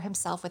care for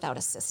himself without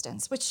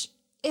assistance, which,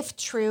 if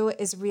true,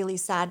 is really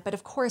sad. But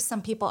of course,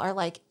 some people are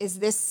like, is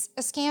this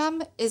a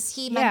scam? Is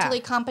he mentally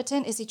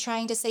competent? Is he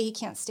trying to say he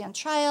can't stand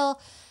trial?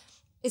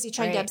 Is he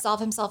trying to absolve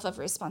himself of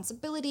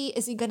responsibility?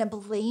 Is he going to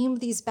blame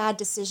these bad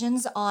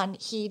decisions on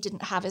he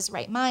didn't have his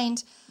right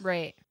mind?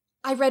 Right.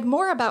 I read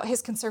more about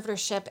his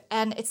conservatorship,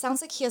 and it sounds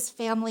like he has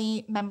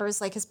family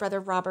members like his brother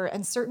Robert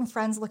and certain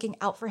friends looking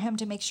out for him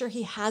to make sure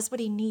he has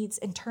what he needs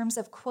in terms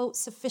of, quote,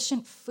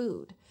 sufficient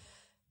food.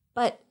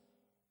 But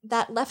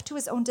that left to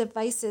his own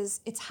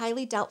devices, it's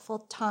highly doubtful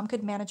Tom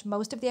could manage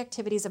most of the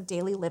activities of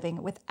daily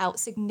living without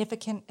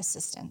significant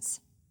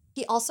assistance.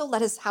 He also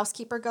let his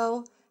housekeeper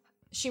go.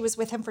 She was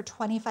with him for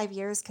 25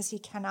 years because he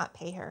cannot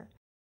pay her.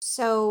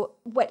 So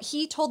what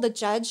he told the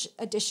judge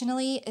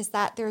additionally is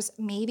that there's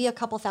maybe a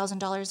couple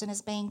 $1,000s in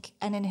his bank,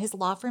 and in his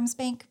law firm's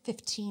bank,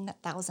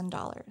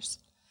 $15,000.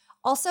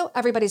 Also,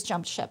 everybody's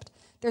jumped ship.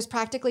 There's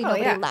practically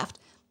nobody left.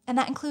 And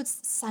that includes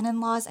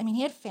son-in-laws. I mean,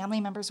 he had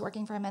family members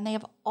working for him, and they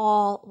have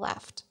all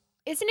left.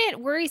 Isn't it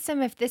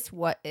worrisome if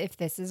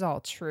this is all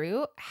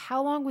true?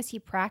 How long was he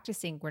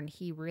practicing when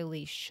he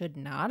really should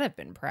not have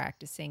been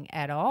practicing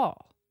at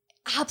all?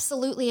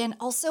 Absolutely. And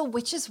also,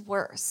 which is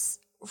worse,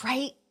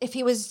 right? If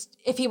he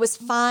was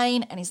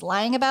fine and he's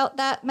lying about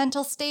that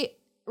mental state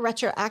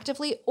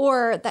retroactively,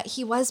 or that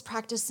he was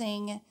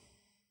practicing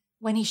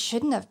when he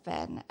shouldn't have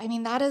been. I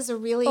mean, that is a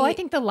really... Oh, I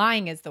think the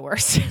lying is the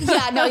worst.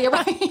 Yeah, no, you're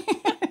right.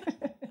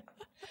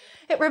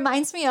 It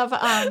reminds me of,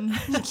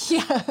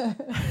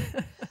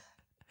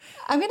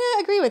 I'm going to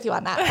agree with you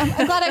on that.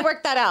 I'm glad I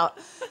worked that out.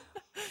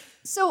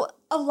 So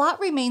a lot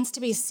remains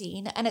to be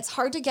seen, and it's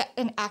hard to get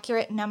an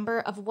accurate number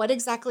of what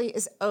exactly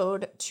is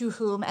owed to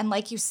whom. And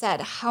like you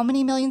said, how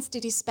many millions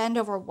did he spend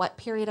over what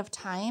period of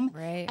time?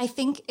 Right. I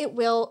think it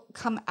will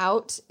come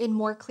out in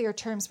more clear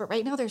terms, but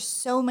right now there's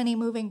so many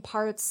moving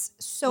parts,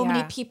 so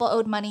many people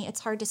owed money.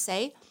 It's hard to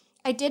say.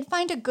 I did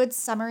find a good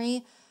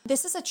summary.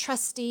 This is a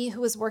trustee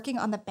who was working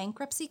on the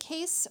bankruptcy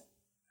case.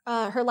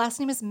 Her last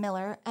name is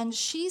Miller, and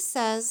she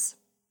says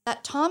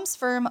that Tom's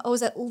firm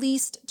owes at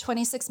least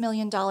 $26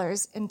 million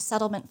in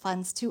settlement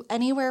funds to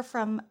anywhere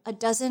from a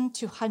dozen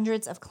to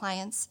hundreds of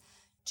clients,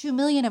 $2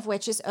 million of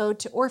which is owed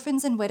to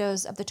orphans and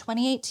widows of the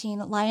 2018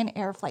 Lion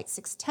Air Flight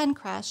 610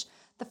 crash.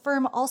 The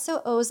firm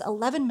also owes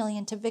 $11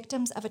 million to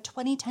victims of a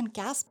 2010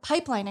 gas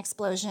pipeline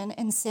explosion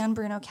in San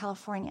Bruno,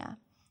 California.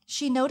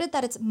 She noted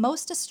that it's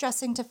most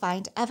distressing to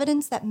find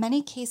evidence that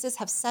many cases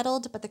have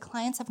settled, but the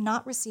clients have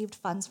not received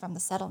funds from the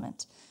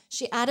settlement.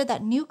 She added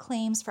that new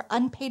claims for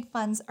unpaid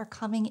funds are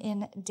coming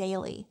in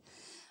daily.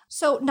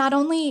 So not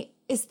only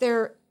is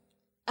there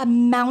a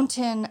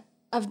mountain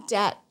of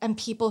debt and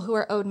people who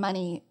are owed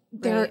money,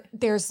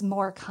 there's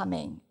more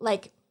coming.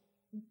 Like,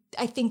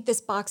 I think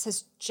this box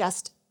has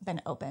just been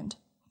opened.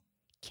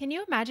 Can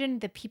you imagine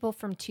the people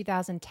from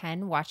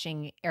 2010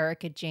 watching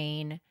Erika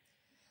Jayne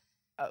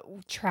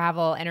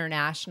travel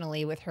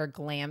internationally with her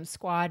glam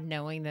squad,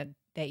 knowing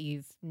that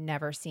you've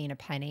never seen a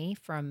penny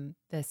from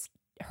this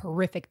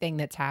horrific thing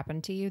that's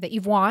happened to you, that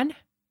you've won?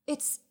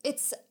 It's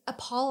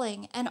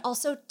appalling. And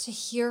also to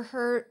hear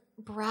her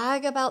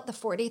brag about the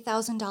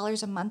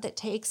 $40,000 a month it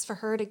takes for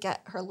her to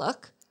get her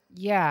look.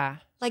 Yeah.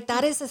 Like,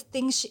 that is a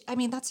thing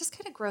that's just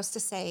kind of gross to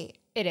say.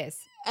 It is.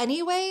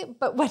 Anyway,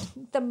 but when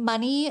the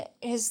money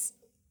is,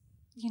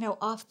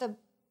 off the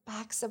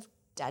backs of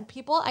dead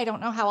people, I don't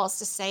know how else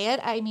to say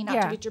it. I mean,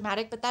 not to be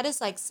dramatic, but that is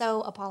like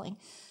so appalling.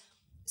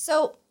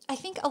 So I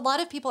think a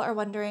lot of people are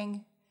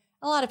wondering,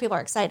 a lot of people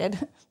are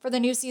excited for the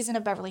new season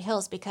of Beverly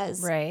Hills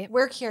because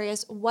we're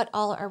curious, what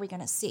all are we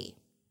going to see?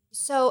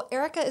 So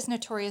Erika is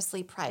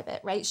notoriously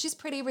private, right? She's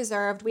pretty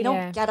reserved. We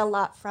don't get a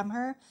lot from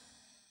her.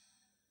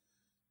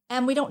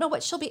 And we don't know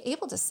what she'll be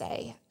able to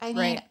say. I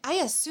mean, I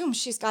assume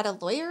she's got a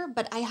lawyer,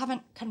 but I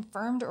haven't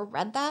confirmed or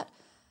read that.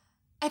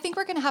 I think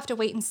we're going to have to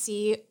wait and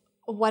see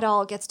what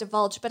all gets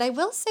divulged. But I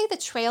will say the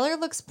trailer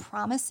looks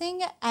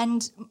promising,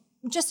 and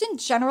just in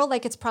general,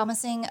 like, it's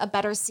promising a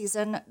better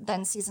season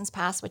than seasons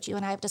past, which you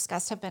and I have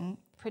discussed have been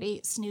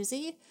pretty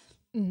snoozy.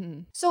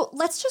 Mm-hmm. So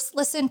let's just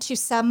listen to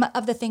some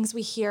of the things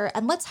we hear,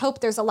 and let's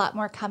hope there's a lot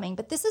more coming.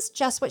 But this is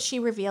just what she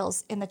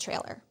reveals in the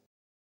trailer.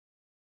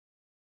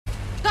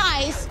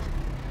 Guys,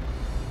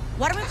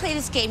 why don't we play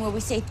this game where we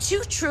say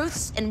 2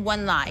 truths and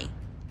 1 lie?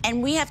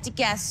 And we have to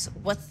guess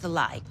what's the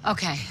lie.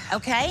 Okay.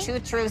 Okay? 2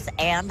 truths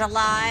and a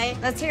lie.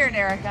 Let's hear it,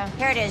 Erika.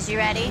 Here it is. You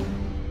ready?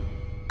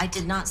 I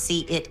did not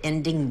see it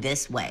ending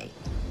this way.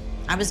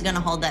 I was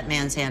gonna hold that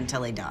man's hand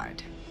till he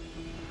died.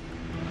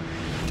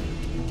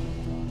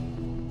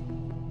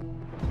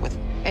 With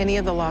any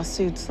of the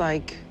lawsuits,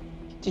 like,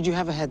 did you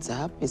have a heads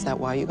up? Is that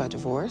why you got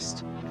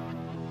divorced?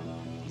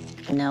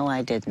 No,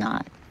 I did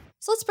not.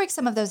 So let's break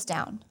some of those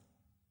down.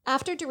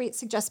 After Dorit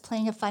suggests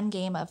playing a fun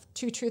game of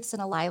 2 truths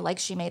and a lie, like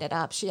she made it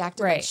up, she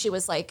acted like she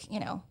was like,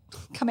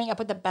 coming up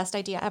with the best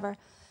idea ever.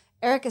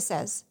 Erika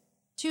says,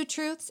 2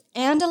 truths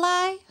and a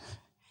lie?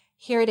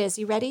 Here it is.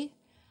 You ready?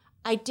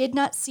 I did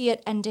not see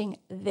it ending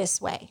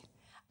this way.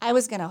 I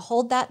was going to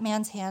hold that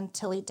man's hand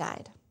till he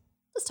died.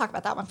 Let's talk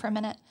about that one for a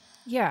minute.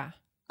 Yeah.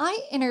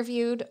 I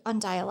interviewed on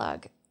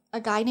Dialogue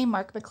a guy named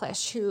Mark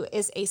McClish, who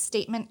is a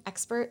statement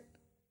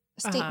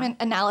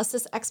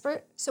analysis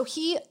expert. So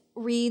he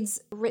reads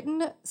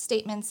written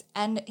statements,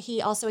 and he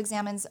also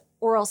examines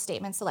oral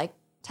statements, so like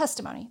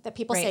testimony that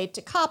people say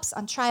to cops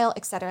on trial,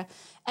 etc.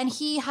 And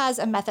he has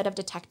a method of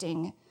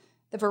detecting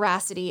the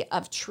veracity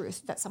of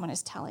truth that someone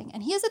is telling.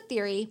 And he has a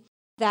theory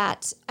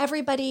that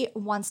everybody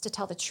wants to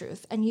tell the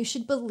truth, and you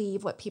should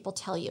believe what people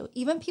tell you.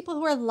 Even people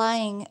who are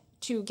lying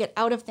to get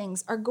out of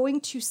things are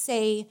going to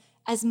say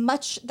as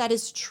much that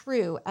is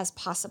true as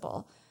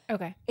possible.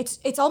 Okay.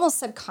 It's almost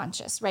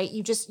subconscious, right?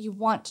 You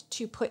want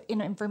to put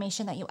in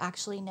information that you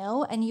actually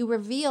know, and you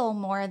reveal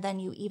more than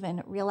you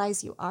even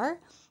realize you are.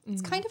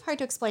 It's kind of hard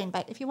to explain,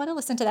 but if you want to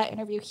listen to that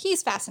interview,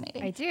 he's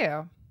fascinating. I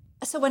do.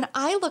 So when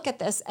I look at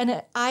this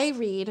and I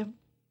read,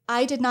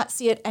 I did not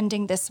see it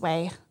ending this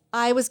way.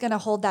 I was going to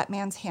hold that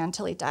man's hand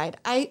till he died.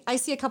 I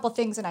see a couple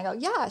things and I go,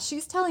 yeah,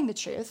 she's telling the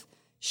truth.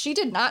 She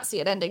did not see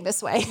it ending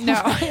this way. No.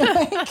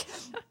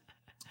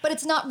 But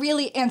it's not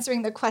really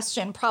answering the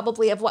question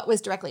probably of what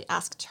was directly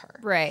asked to her.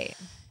 Right.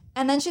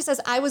 And then she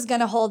says, I was going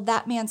to hold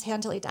that man's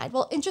hand till he died.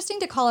 Well, interesting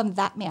to call him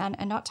that man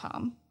and not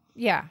Tom.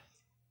 Yeah.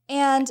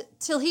 And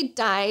till he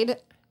died,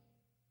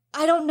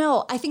 I don't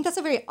know. I think that's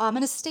a very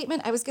ominous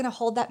statement. I was going to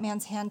hold that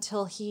man's hand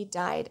till he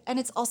died. And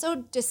it's also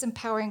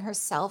disempowering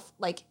herself.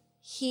 Like,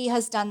 he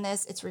has done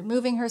this. It's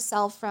removing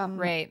herself from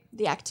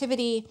the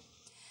activity.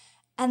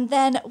 And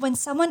then when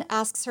someone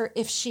asks her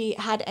if she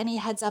had any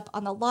heads up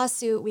on the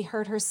lawsuit, we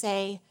heard her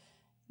say,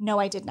 no,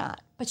 I did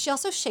not. But she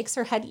also shakes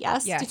her head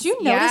yes. Yes. Did you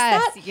notice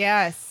that?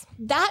 Yes.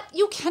 That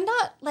you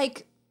cannot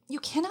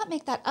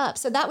make that up.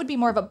 So that would be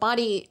more of a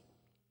body,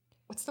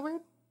 what's the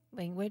word?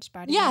 Language,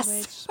 body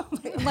Yes.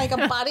 language. Like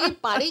a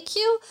body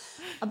cue,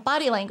 a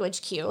body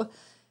language cue.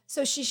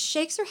 So she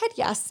shakes her head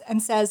yes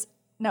and says,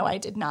 no, I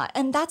did not.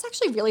 And that's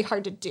actually really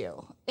hard to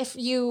do. If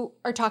you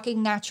are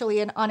talking naturally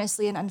and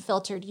honestly and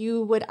unfiltered,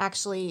 you would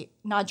actually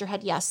nod your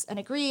head yes and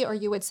agree, or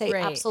you would say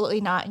Right.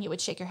 absolutely not and you would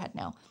shake your head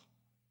no.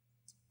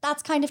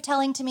 That's kind of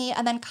telling to me.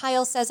 And then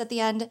Kyle says at the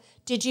end,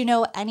 did you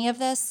know any of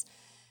this?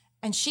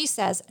 And she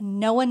says,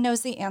 no one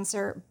knows the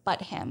answer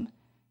but him.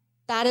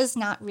 That is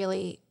not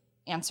really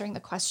answering the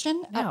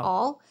question at No.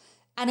 all.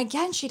 And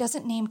again, she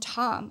doesn't name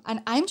Tom.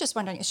 And I'm just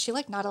wondering, is she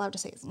like not allowed to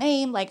say his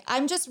name? Like,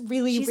 I'm just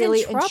really, She's in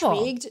really trouble.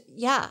 intrigued.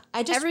 Yeah.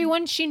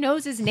 Everyone she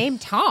knows is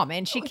named Tom,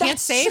 and she can't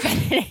That's say true.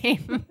 the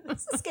name.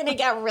 This is going to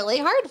get really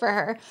hard for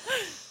her.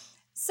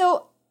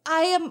 So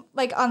I am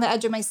like on the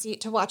edge of my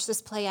seat to watch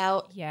this play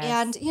out. Yes.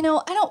 And, you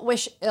know, I don't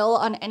wish ill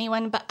on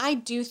anyone, but I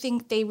do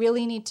think they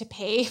really need to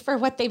pay for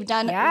what they've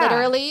done, Yeah.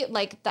 literally,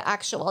 like the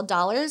actual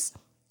dollars.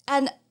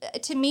 And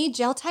to me,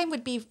 jail time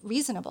would be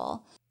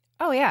reasonable.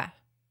 Oh, yeah.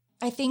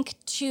 I think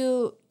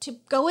to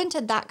go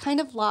into that kind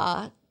of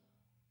law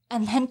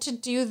and then to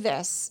do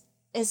this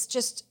is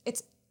just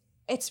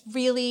it's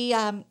really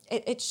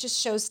it just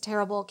shows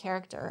terrible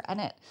character.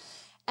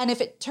 And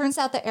if it turns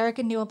out that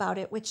Erica knew about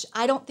it, which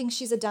I don't think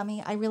she's a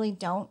dummy, I really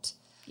don't.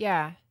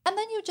 Yeah. And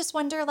then you just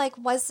wonder, like,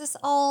 was this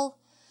all,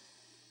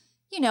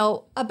 you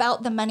know,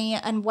 about the money,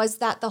 and was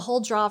that the whole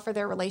draw for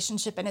their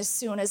relationship? And as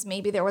soon as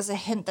maybe there was a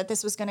hint that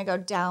this was going to go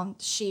down,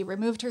 she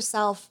removed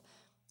herself.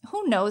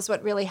 Who knows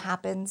what really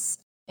happens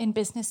in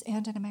business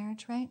and in a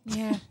marriage, right?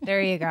 Yeah.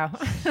 There you go.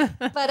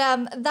 But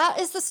that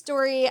is the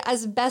story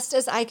as best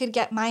as I could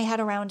get my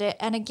head around it.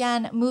 And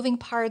again, moving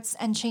parts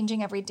and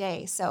changing every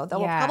day. So there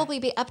will Yeah. probably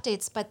be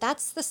updates, but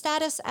that's the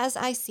status as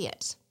I see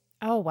it.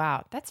 Oh,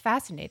 wow. That's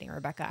fascinating,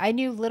 Rebecca. I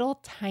knew little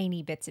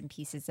tiny bits and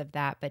pieces of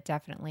that, but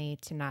definitely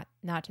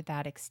not to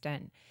that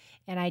extent.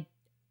 And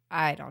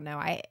I don't know.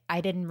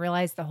 I didn't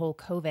realize the whole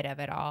COVID of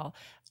it all,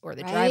 or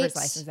the driver's Right.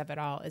 license of it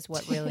all is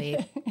what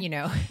really,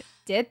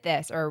 did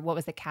this, or what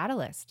was the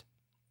catalyst.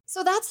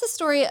 So that's the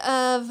story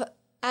of,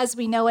 as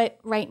we know it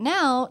right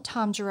now,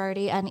 Tom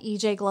Girardi and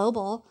EJ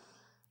Global.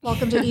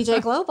 Welcome to EJ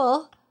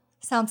Global.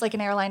 Sounds like an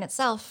airline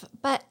itself.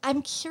 But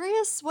I'm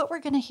curious what we're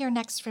going to hear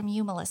next from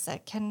you, Melissa.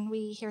 Can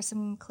we hear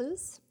some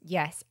clues?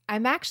 Yes,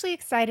 I'm actually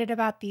excited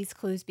about these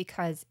clues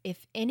because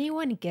if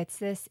anyone gets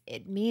this,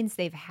 it means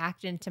they've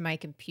hacked into my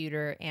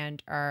computer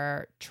and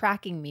are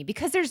tracking me,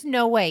 because there's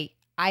no way,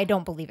 I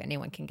don't believe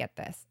anyone can get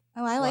this.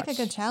 Oh, I like a Watch.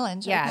 good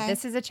challenge. Yeah, Okay.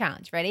 this is a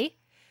challenge. Ready?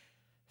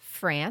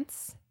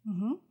 France,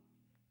 Mhm.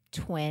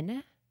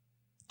 twin,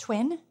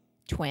 Twin?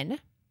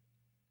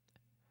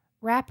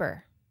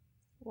 rapper.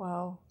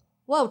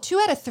 Whoa, 2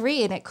 out of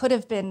 3, and it could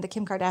have been the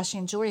Kim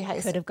Kardashian jewelry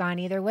heist. Could have gone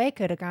either way.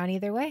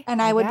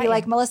 And I would got be you.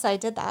 like, Melissa, I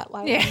did that.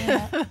 Why?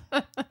 Yeah.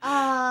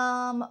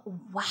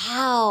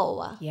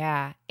 Wow.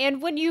 Yeah.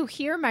 And when you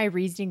hear my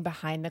reasoning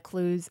behind the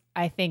clues,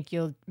 I think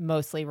you'll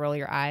mostly roll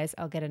your eyes.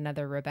 I'll get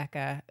another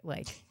Rebecca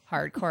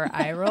hardcore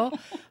eye roll.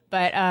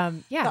 But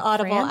yeah. The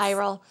audible France- eye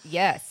roll.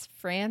 Yes.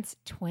 France,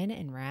 twin,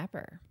 and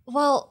rapper.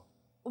 Well,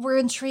 we're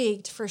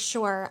intrigued for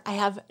sure. I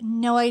have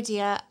no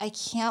idea. I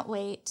can't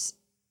wait.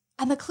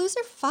 And the clues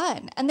are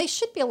fun, and they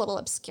should be a little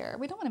obscure.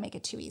 We don't want to make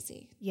it too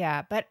easy.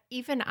 Yeah, but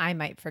even I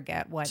might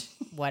forget what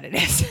it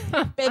is.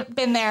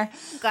 Been there.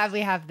 Glad we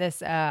have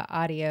this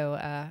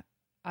audio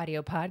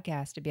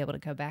podcast to be able to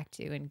go back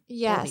to and get these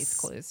Yes.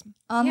 clues.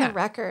 On Yeah. the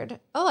record.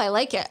 Oh, I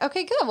like it.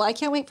 Okay, good. Well, I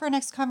can't wait for our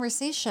next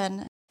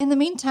conversation. In the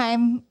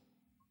meantime,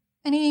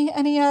 any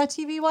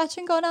TV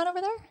watching going on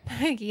over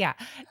there? Yeah,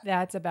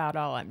 that's about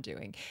all I'm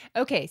doing.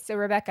 Okay, so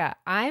Rebecca,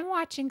 I'm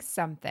watching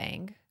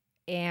something,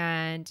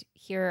 and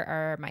here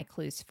are my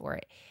clues for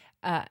it.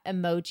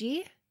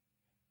 Emoji,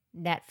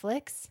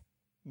 Netflix,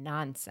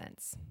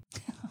 nonsense,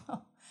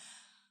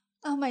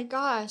 Oh my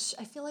gosh.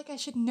 I feel like I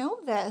should know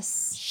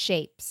this.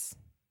 shapes,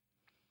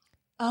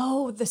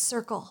 Oh, The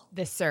Circle.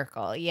 The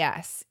Circle.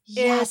 Yes.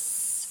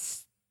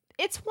 Yes.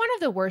 It's one of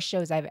the worst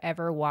shows I've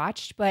ever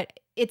watched, but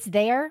it's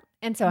there,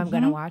 and so I'm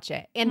going to Mhm. watch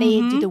it. And they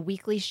do Mhm. the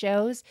weekly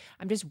shows.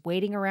 I'm just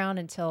waiting around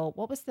until,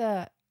 what was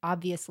the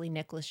obviously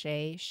Nick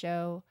Lachey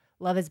show?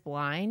 Love is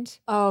Blind.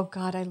 Oh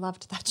God, I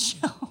loved that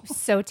show.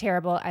 So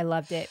terrible. I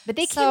loved it. But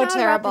they So came out about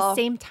terrible. the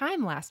same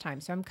time last time.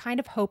 So I'm kind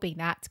of hoping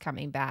that's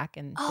coming back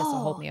and this will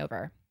hold Oh. me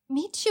over.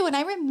 Me too. And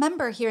I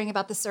remember hearing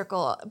about The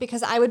Circle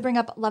because I would bring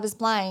up Love is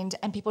Blind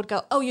and people would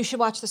go, oh, you should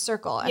watch The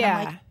Circle. And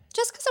I'm like, Yeah.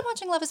 just because I'm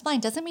watching Love is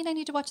Blind doesn't mean I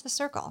need to watch The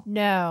Circle.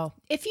 No.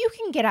 If you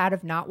can get out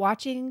of not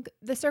watching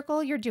The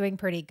Circle, you're doing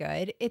pretty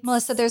good. It's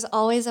Melissa, there's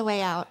always a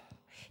way out.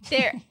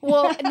 there.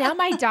 Well, now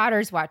my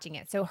daughter's watching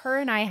it. So her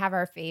and I have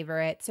our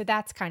favorite. So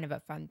that's kind of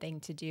a fun thing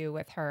to do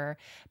with her.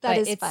 That But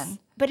is it's fun.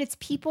 But it's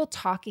people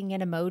talking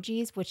in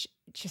emojis, which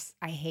just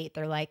I hate.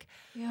 They're like,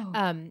 Ew.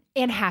 and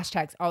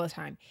hashtags all the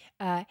time.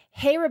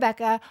 Hey,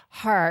 Rebecca,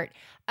 heart.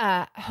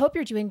 Hope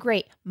you're doing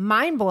great.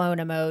 Mind blown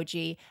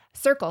emoji.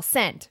 Circle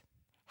sent.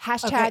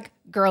 Hashtag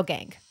girl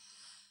gang.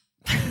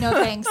 No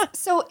thanks.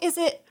 So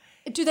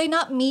do they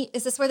not meet?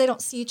 Is this where they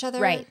don't see each other?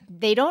 Right.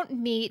 They don't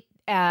meet.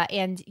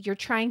 And you're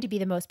trying to be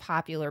the most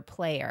popular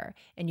player,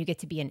 and you get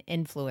to be an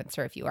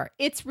influencer if you are.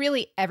 It's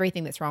really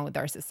everything that's wrong with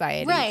our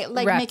society. Right.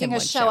 Like wrapped making in a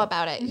one show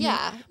about it.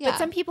 Yeah. But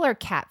some people are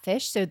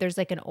catfish. So there's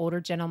like an older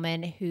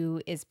gentleman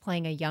who is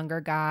playing a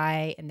younger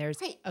guy, and there's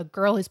a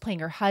girl who's playing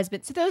her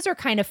husband. So those are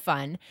kind of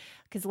fun,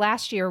 because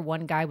last year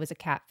one guy was a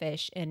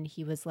catfish, and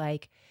he was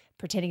like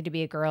pretending to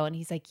be a girl, and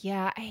he's like,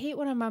 yeah, I hate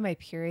when I'm on my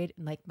period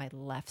and like my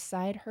left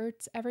side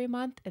hurts every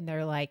month. And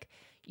they're like,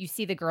 you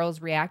see the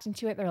girls reacting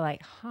to it. They're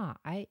like,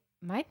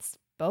 mine's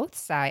both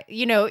sides.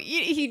 You know,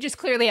 he just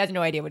clearly has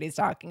no idea what he's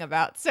talking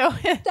about. So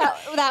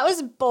that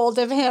was bold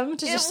of him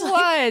to just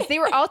was. They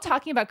were all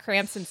talking about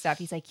cramps and stuff.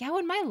 He's like, yeah,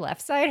 when my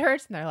left side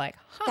hurts. And they're like,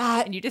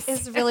 that and you just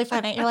is really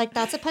funny. You're like,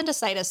 that's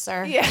appendicitis,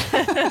 sir.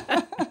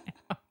 Yeah.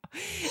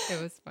 It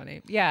was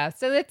funny. Yeah.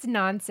 So it's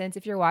nonsense.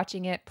 If you're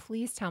watching it,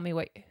 please tell me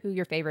who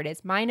your favorite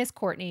is. Mine is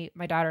Courtney.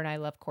 My daughter and I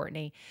love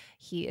Courtney.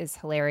 He is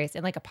hilarious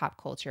and like a pop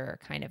culture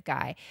kind of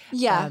guy.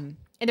 Yeah. And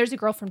there's a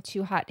girl from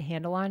Too Hot to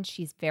Handle On.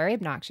 She's very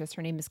obnoxious.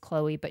 Her name is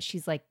Chloe, but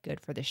she's like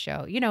good for the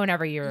show. You know,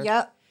 whenever you're.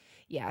 Yep.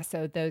 Yeah.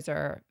 So those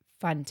are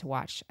fun to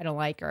watch. I don't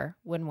like her.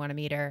 Wouldn't want to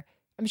meet her.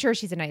 I'm sure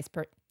she's a nice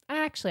person.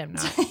 Actually, I'm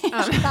not.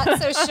 Not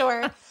so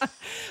sure.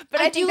 But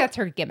I think that's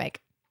her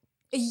gimmick.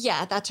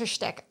 Yeah, that's her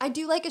shtick. I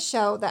do like a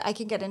show that I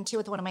can get into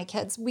with one of my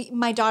kids.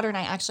 My daughter and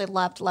I actually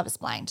loved Love is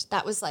Blind.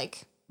 That was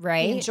like,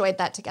 right. We enjoyed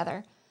that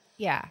together.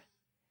 Yeah.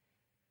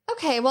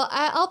 Okay, well,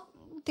 I'll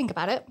think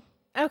about it.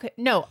 Okay.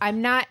 No,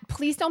 I'm not.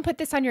 Please don't put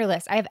this on your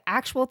list. I have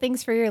actual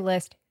things for your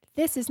list.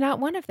 This is not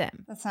one of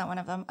them. That's not one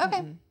of them.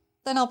 Okay.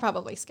 Then I'll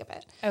probably skip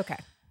it. Okay.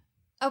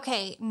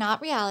 Okay,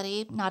 not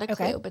reality, not a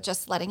clue, but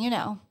just letting you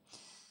know.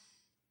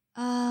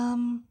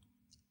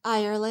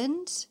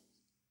 Ireland.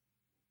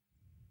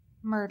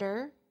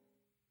 Murder,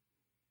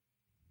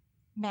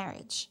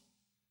 marriage.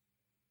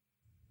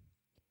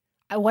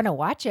 I want to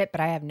watch it, but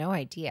I have no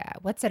idea.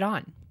 What's it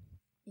on?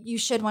 You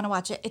should want to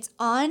watch it. It's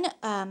on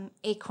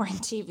Acorn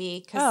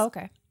TV. Oh,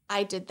 okay.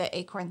 I did the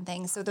Acorn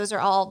thing. So those are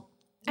all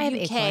I have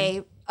UK.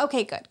 Acorn.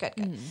 Okay,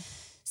 good.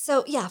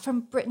 So yeah, from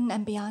Britain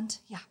and beyond.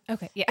 Yeah.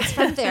 Okay, yeah. It's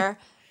from there.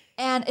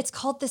 And it's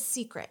called The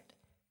Secret.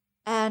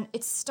 And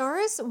it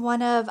stars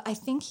one of, I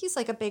think he's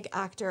like a big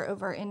actor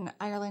over in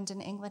Ireland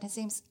and England. His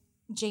name's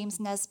James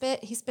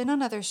Nesbitt. He's been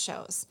on other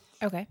shows.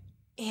 Okay.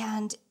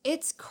 And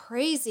it's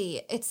crazy.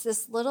 It's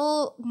this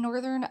little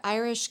Northern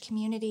Irish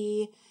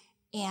community,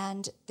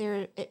 and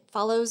it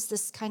follows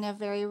this kind of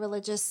very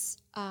religious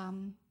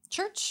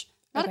church.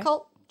 Not a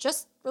cult,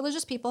 just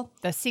religious people.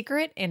 The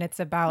Secret, and it's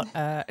about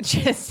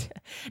just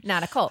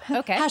not a cult.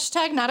 Okay.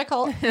 Hashtag not a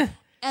cult.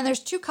 And there's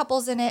two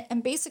couples in it,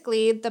 and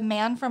basically the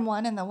man from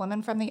one and the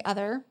woman from the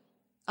other,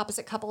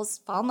 opposite couples,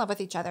 fall in love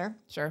with each other.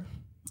 Sure.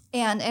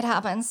 And it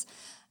happens.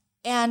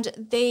 And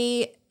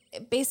they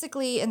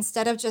basically,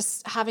 instead of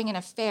just having an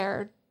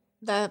affair,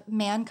 the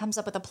man comes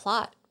up with a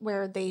plot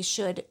where they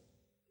should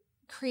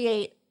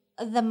create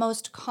the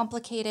most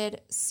complicated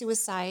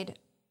suicide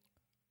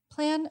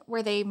plan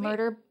where they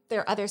murder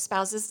their other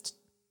spouses.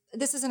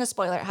 This isn't a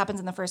spoiler. It happens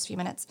in the first few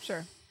minutes.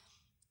 Sure.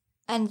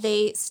 And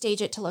they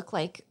stage it to look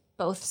like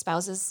both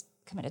spouses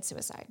committed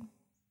suicide.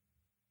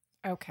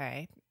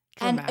 Okay.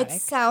 Dramatic. And it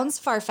sounds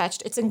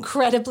far-fetched. It's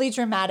incredibly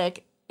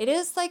dramatic. It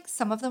is like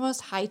some of the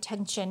most high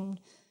tension,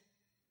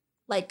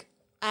 like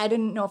I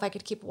didn't know if I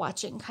could keep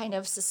watching kind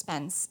of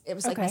suspense. It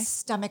was like my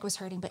stomach was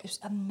hurting, but it was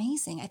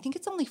amazing. I think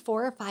it's only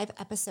 4 or 5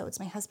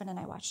 episodes. My husband and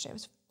I watched it. It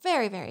was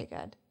very, very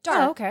good.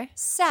 Dark,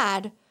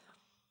 sad,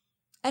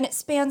 and it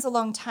spans a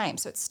long time.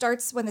 So it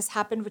starts when this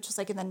happened, which was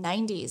like in the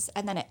 90s,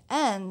 and then it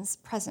ends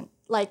present,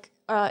 like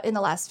in the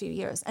last few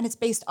years. And it's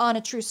based on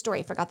a true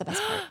story. Forgot the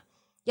best part.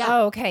 Yeah.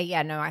 Oh, okay.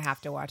 Yeah, no, I have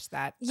to watch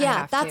that.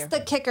 Yeah, that's the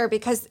kicker,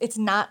 because it's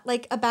not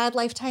like a bad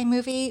Lifetime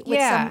movie with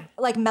some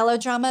like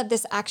melodrama.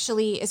 This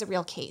actually is a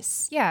real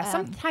case. Yeah,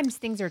 sometimes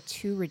things are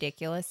too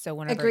ridiculous. So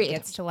whenever it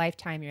gets to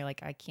Lifetime, you're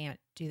like, I can't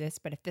do this.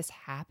 But if this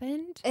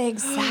happened.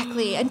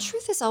 Exactly. And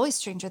truth is always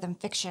stranger than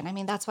fiction. I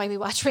mean, that's why we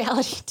watch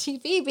reality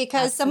TV,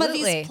 because some of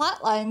these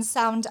plot lines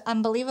sound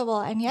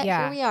unbelievable. And yet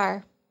here we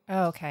are.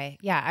 Oh, okay.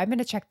 Yeah, I'm going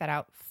to check that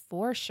out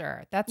for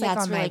sure. That's like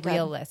on my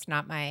real list,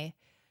 not my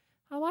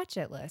I'll watch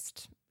it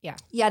list. Yeah.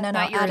 Yeah, no,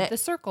 not the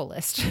circle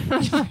list.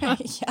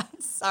 Yeah,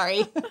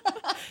 sorry.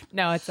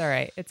 No, it's all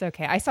right. It's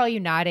okay. I saw you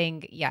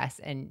nodding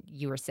yes, and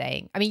you were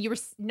saying, I mean, you were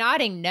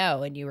nodding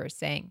no, and you were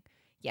saying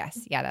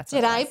yes. Yeah, that's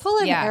Did I pull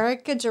an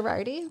Erica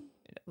Girardi?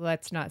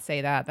 Let's not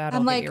say that.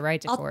 That'll get you right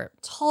to court.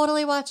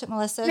 Totally watch it,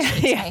 Melissa.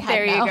 Yeah,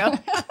 there you go.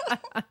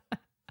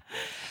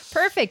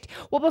 Perfect.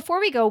 Well,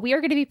 before we go, we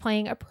are going to be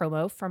playing a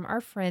promo from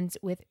our friends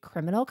with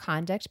Criminal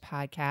Conduct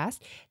Podcast.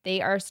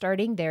 They are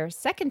starting their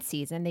 2nd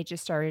season. They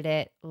just started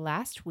it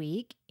last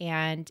week,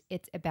 and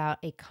it's about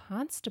a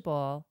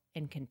constable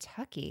in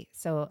Kentucky.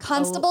 So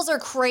constables are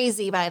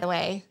crazy, by the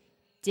way.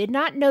 Did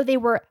not know they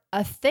were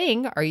a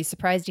thing. Are you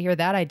surprised to hear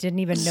that? I didn't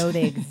even know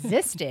they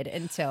existed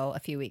until a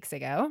few weeks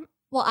ago.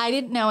 Well, I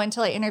didn't know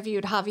until I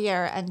interviewed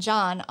Javier and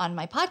John on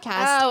my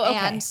podcast. Oh, okay.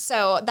 And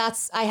so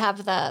I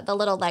have the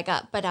little leg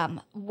up. But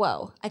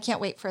whoa, I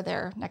can't wait for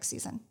their next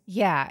season.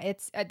 Yeah,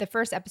 it's the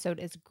first episode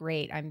is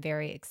great. I'm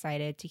very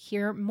excited to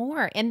hear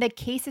more. And the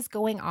case is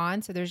going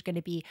on, so there's going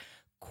to be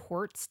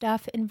court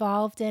stuff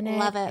involved in it.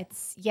 Love it.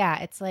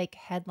 It's like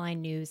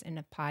headline news in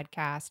a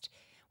podcast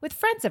with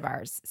friends of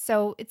ours.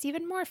 So it's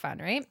even more fun,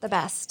 right? The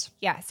best.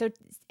 Yeah, so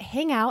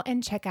hang out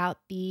and check out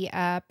the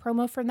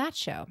promo from that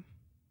show.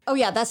 Oh,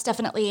 yeah, that's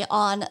definitely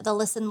on the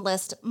listen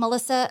list.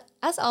 Melissa,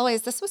 as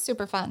always, this was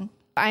super fun.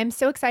 I'm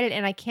so excited,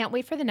 and I can't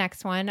wait for the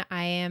next one.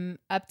 I am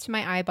up to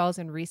my eyeballs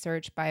in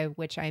research, by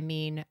which I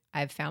mean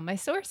I've found my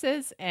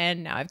sources,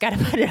 and now I've got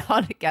to put it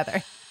all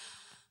together.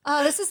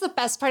 This is the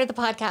best part of the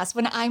podcast,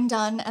 when I'm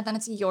done and then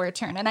it's your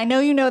turn. And I know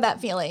you know that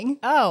feeling.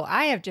 Oh,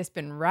 I have just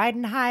been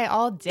riding high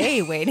all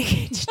day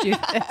waiting to do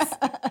this.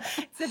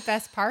 It's the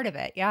best part of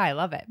it. Yeah, I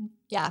love it.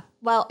 Yeah.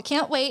 Well,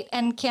 can't wait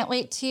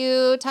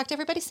to talk to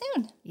everybody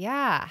soon.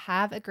 Yeah.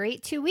 Have a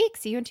great 2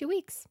 weeks. See you in 2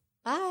 weeks.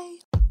 Bye.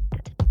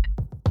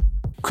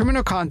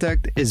 Criminal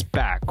Contact is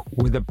back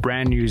with a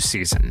brand new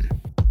season.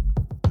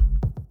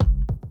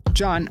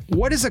 John,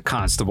 what is a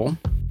constable?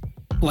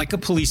 Like a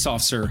police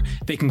officer,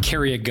 they can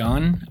carry a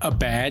gun, a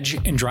badge,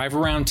 and drive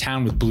around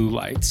town with blue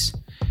lights.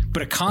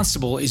 But a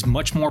constable is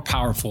much more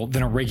powerful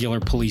than a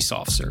regular police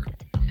officer.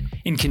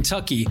 In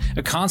Kentucky,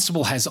 a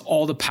constable has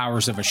all the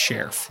powers of a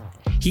sheriff.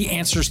 He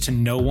answers to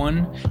no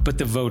one but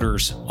the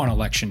voters on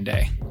election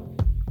day.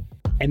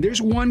 And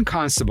there's one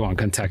constable in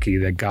Kentucky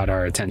that got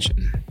our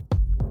attention.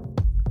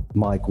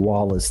 Mike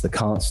Wallace, the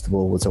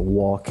constable, was a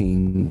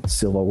walking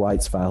civil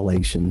rights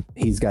violation.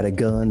 He's got a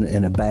gun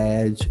and a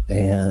badge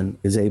and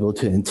is able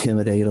to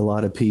intimidate a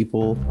lot of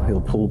people.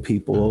 He'll pull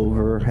people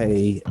over.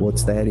 Hey,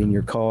 what's that in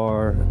your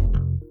car?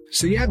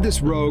 So you have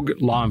this rogue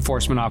law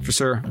enforcement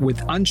officer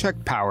with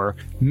unchecked power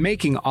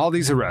making all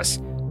these arrests.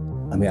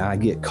 I mean, I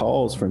get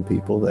calls from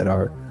people that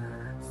are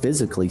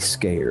physically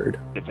scared.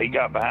 If he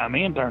got behind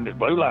me and turned his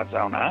blue lights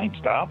on, I ain't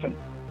stopping.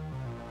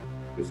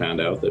 We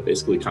found out that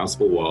basically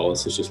Constable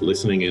Wallace is just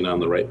listening in on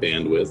the right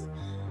bandwidth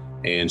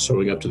and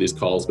showing up to these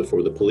calls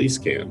before the police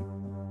can.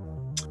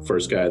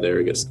 First guy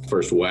there gets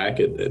first whack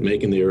at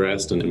making the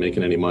arrest and then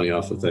making any money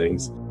off of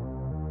things.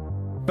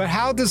 But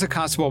how does a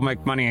constable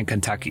make money in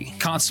Kentucky?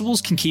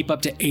 Constables can keep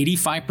up to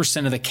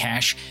 85% of the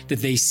cash that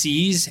they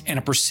seize and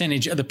a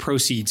percentage of the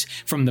proceeds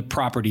from the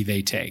property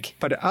they take.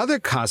 But other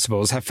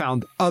constables have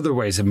found other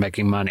ways of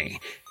making money.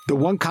 The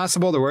one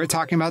constable that we're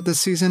talking about this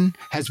season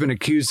has been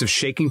accused of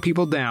shaking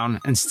people down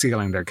and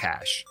stealing their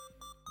cash.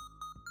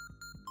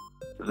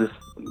 This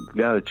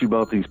guy that you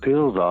bought these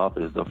pills off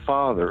is the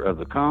father of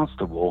the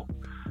constable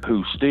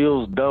who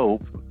steals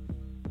dope,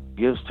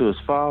 gives to his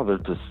father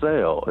to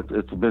sell.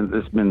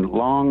 It's been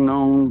long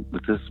known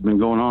that this has been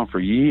going on for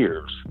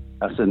years.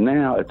 I said,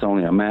 now it's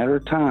only a matter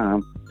of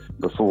time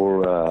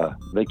before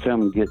they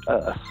come and get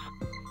us.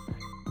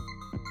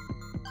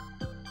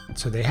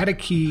 So they had a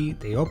key,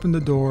 they opened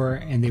the door,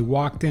 and they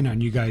walked in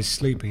on you guys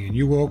sleeping, and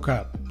you woke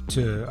up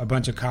to a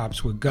bunch of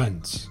cops with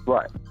guns.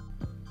 Right.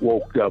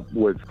 Woke up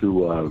with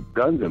two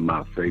guns in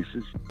my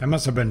faces. That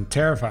must have been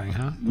terrifying,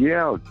 huh?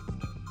 Yeah.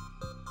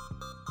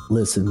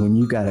 Listen, when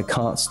you got a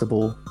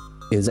constable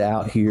is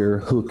out here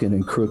hooking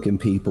and crooking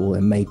people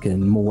and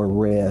making more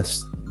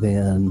arrests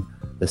than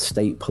the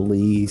state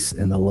police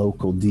and the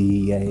local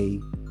DEA.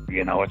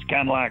 You know, it's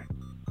kind of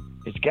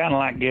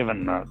like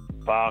giving the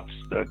fox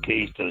the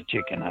keys to the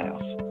chicken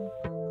house.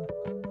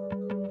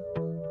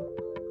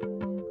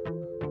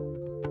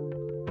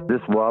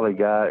 This Wally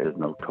guy is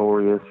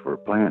notorious for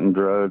planting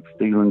drugs,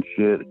 stealing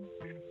shit.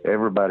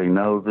 Everybody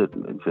knows it.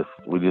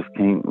 We just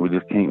can't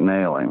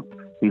nail him.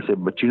 He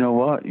said, but you know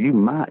what? You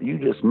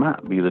just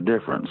might be the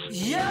difference.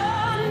 You're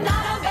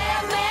not a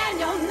bad man.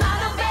 You're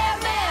not a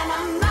bad man.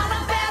 I'm not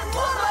a bad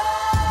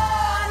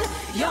woman.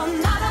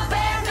 You're not a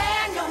bad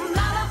man. You're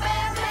not a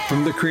bad man.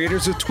 From the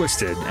creators of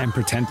Twisted and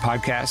Pretend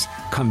podcast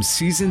comes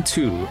season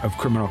 2 of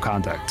Criminal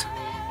Conduct.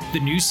 The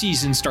new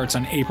season starts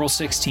on April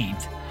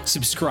 16th.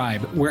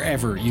 Subscribe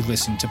wherever you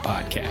listen to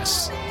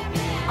podcasts.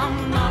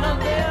 I'm not a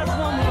bad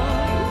woman.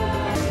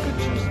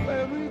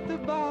 Bury the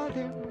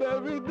body,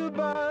 bury the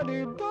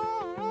body,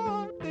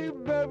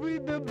 bury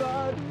the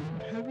body,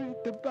 bury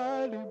the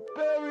body,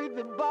 bury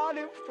the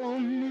body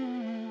from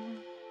me.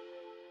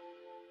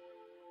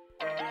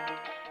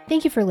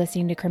 Thank you for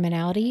listening to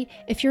Criminality.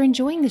 If you're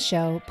enjoying the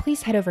show,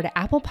 please head over to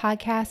Apple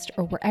Podcast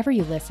or wherever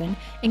you listen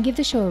and give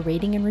the show a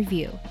rating and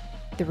review.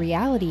 The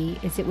reality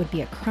is it would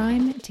be a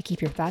crime to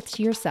keep your thoughts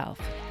to yourself.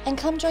 And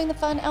come join the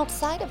fun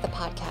outside of the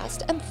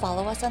podcast and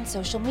follow us on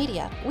social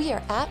media. We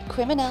are at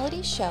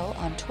Criminality Show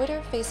on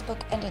Twitter,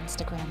 Facebook, and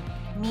Instagram.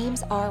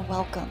 Memes are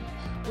welcome.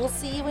 We'll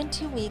see you in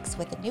 2 weeks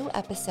with a new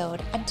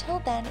episode.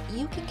 Until then,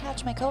 you can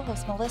catch my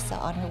co-host Melissa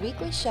on her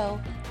weekly show,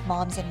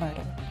 Moms and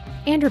Murder.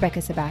 And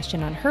Rebecca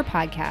Sebastian on her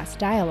podcast,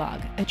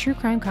 Dialogue, a true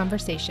crime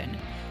conversation.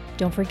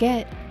 Don't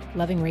forget,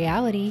 loving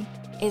reality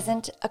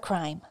isn't a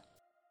crime.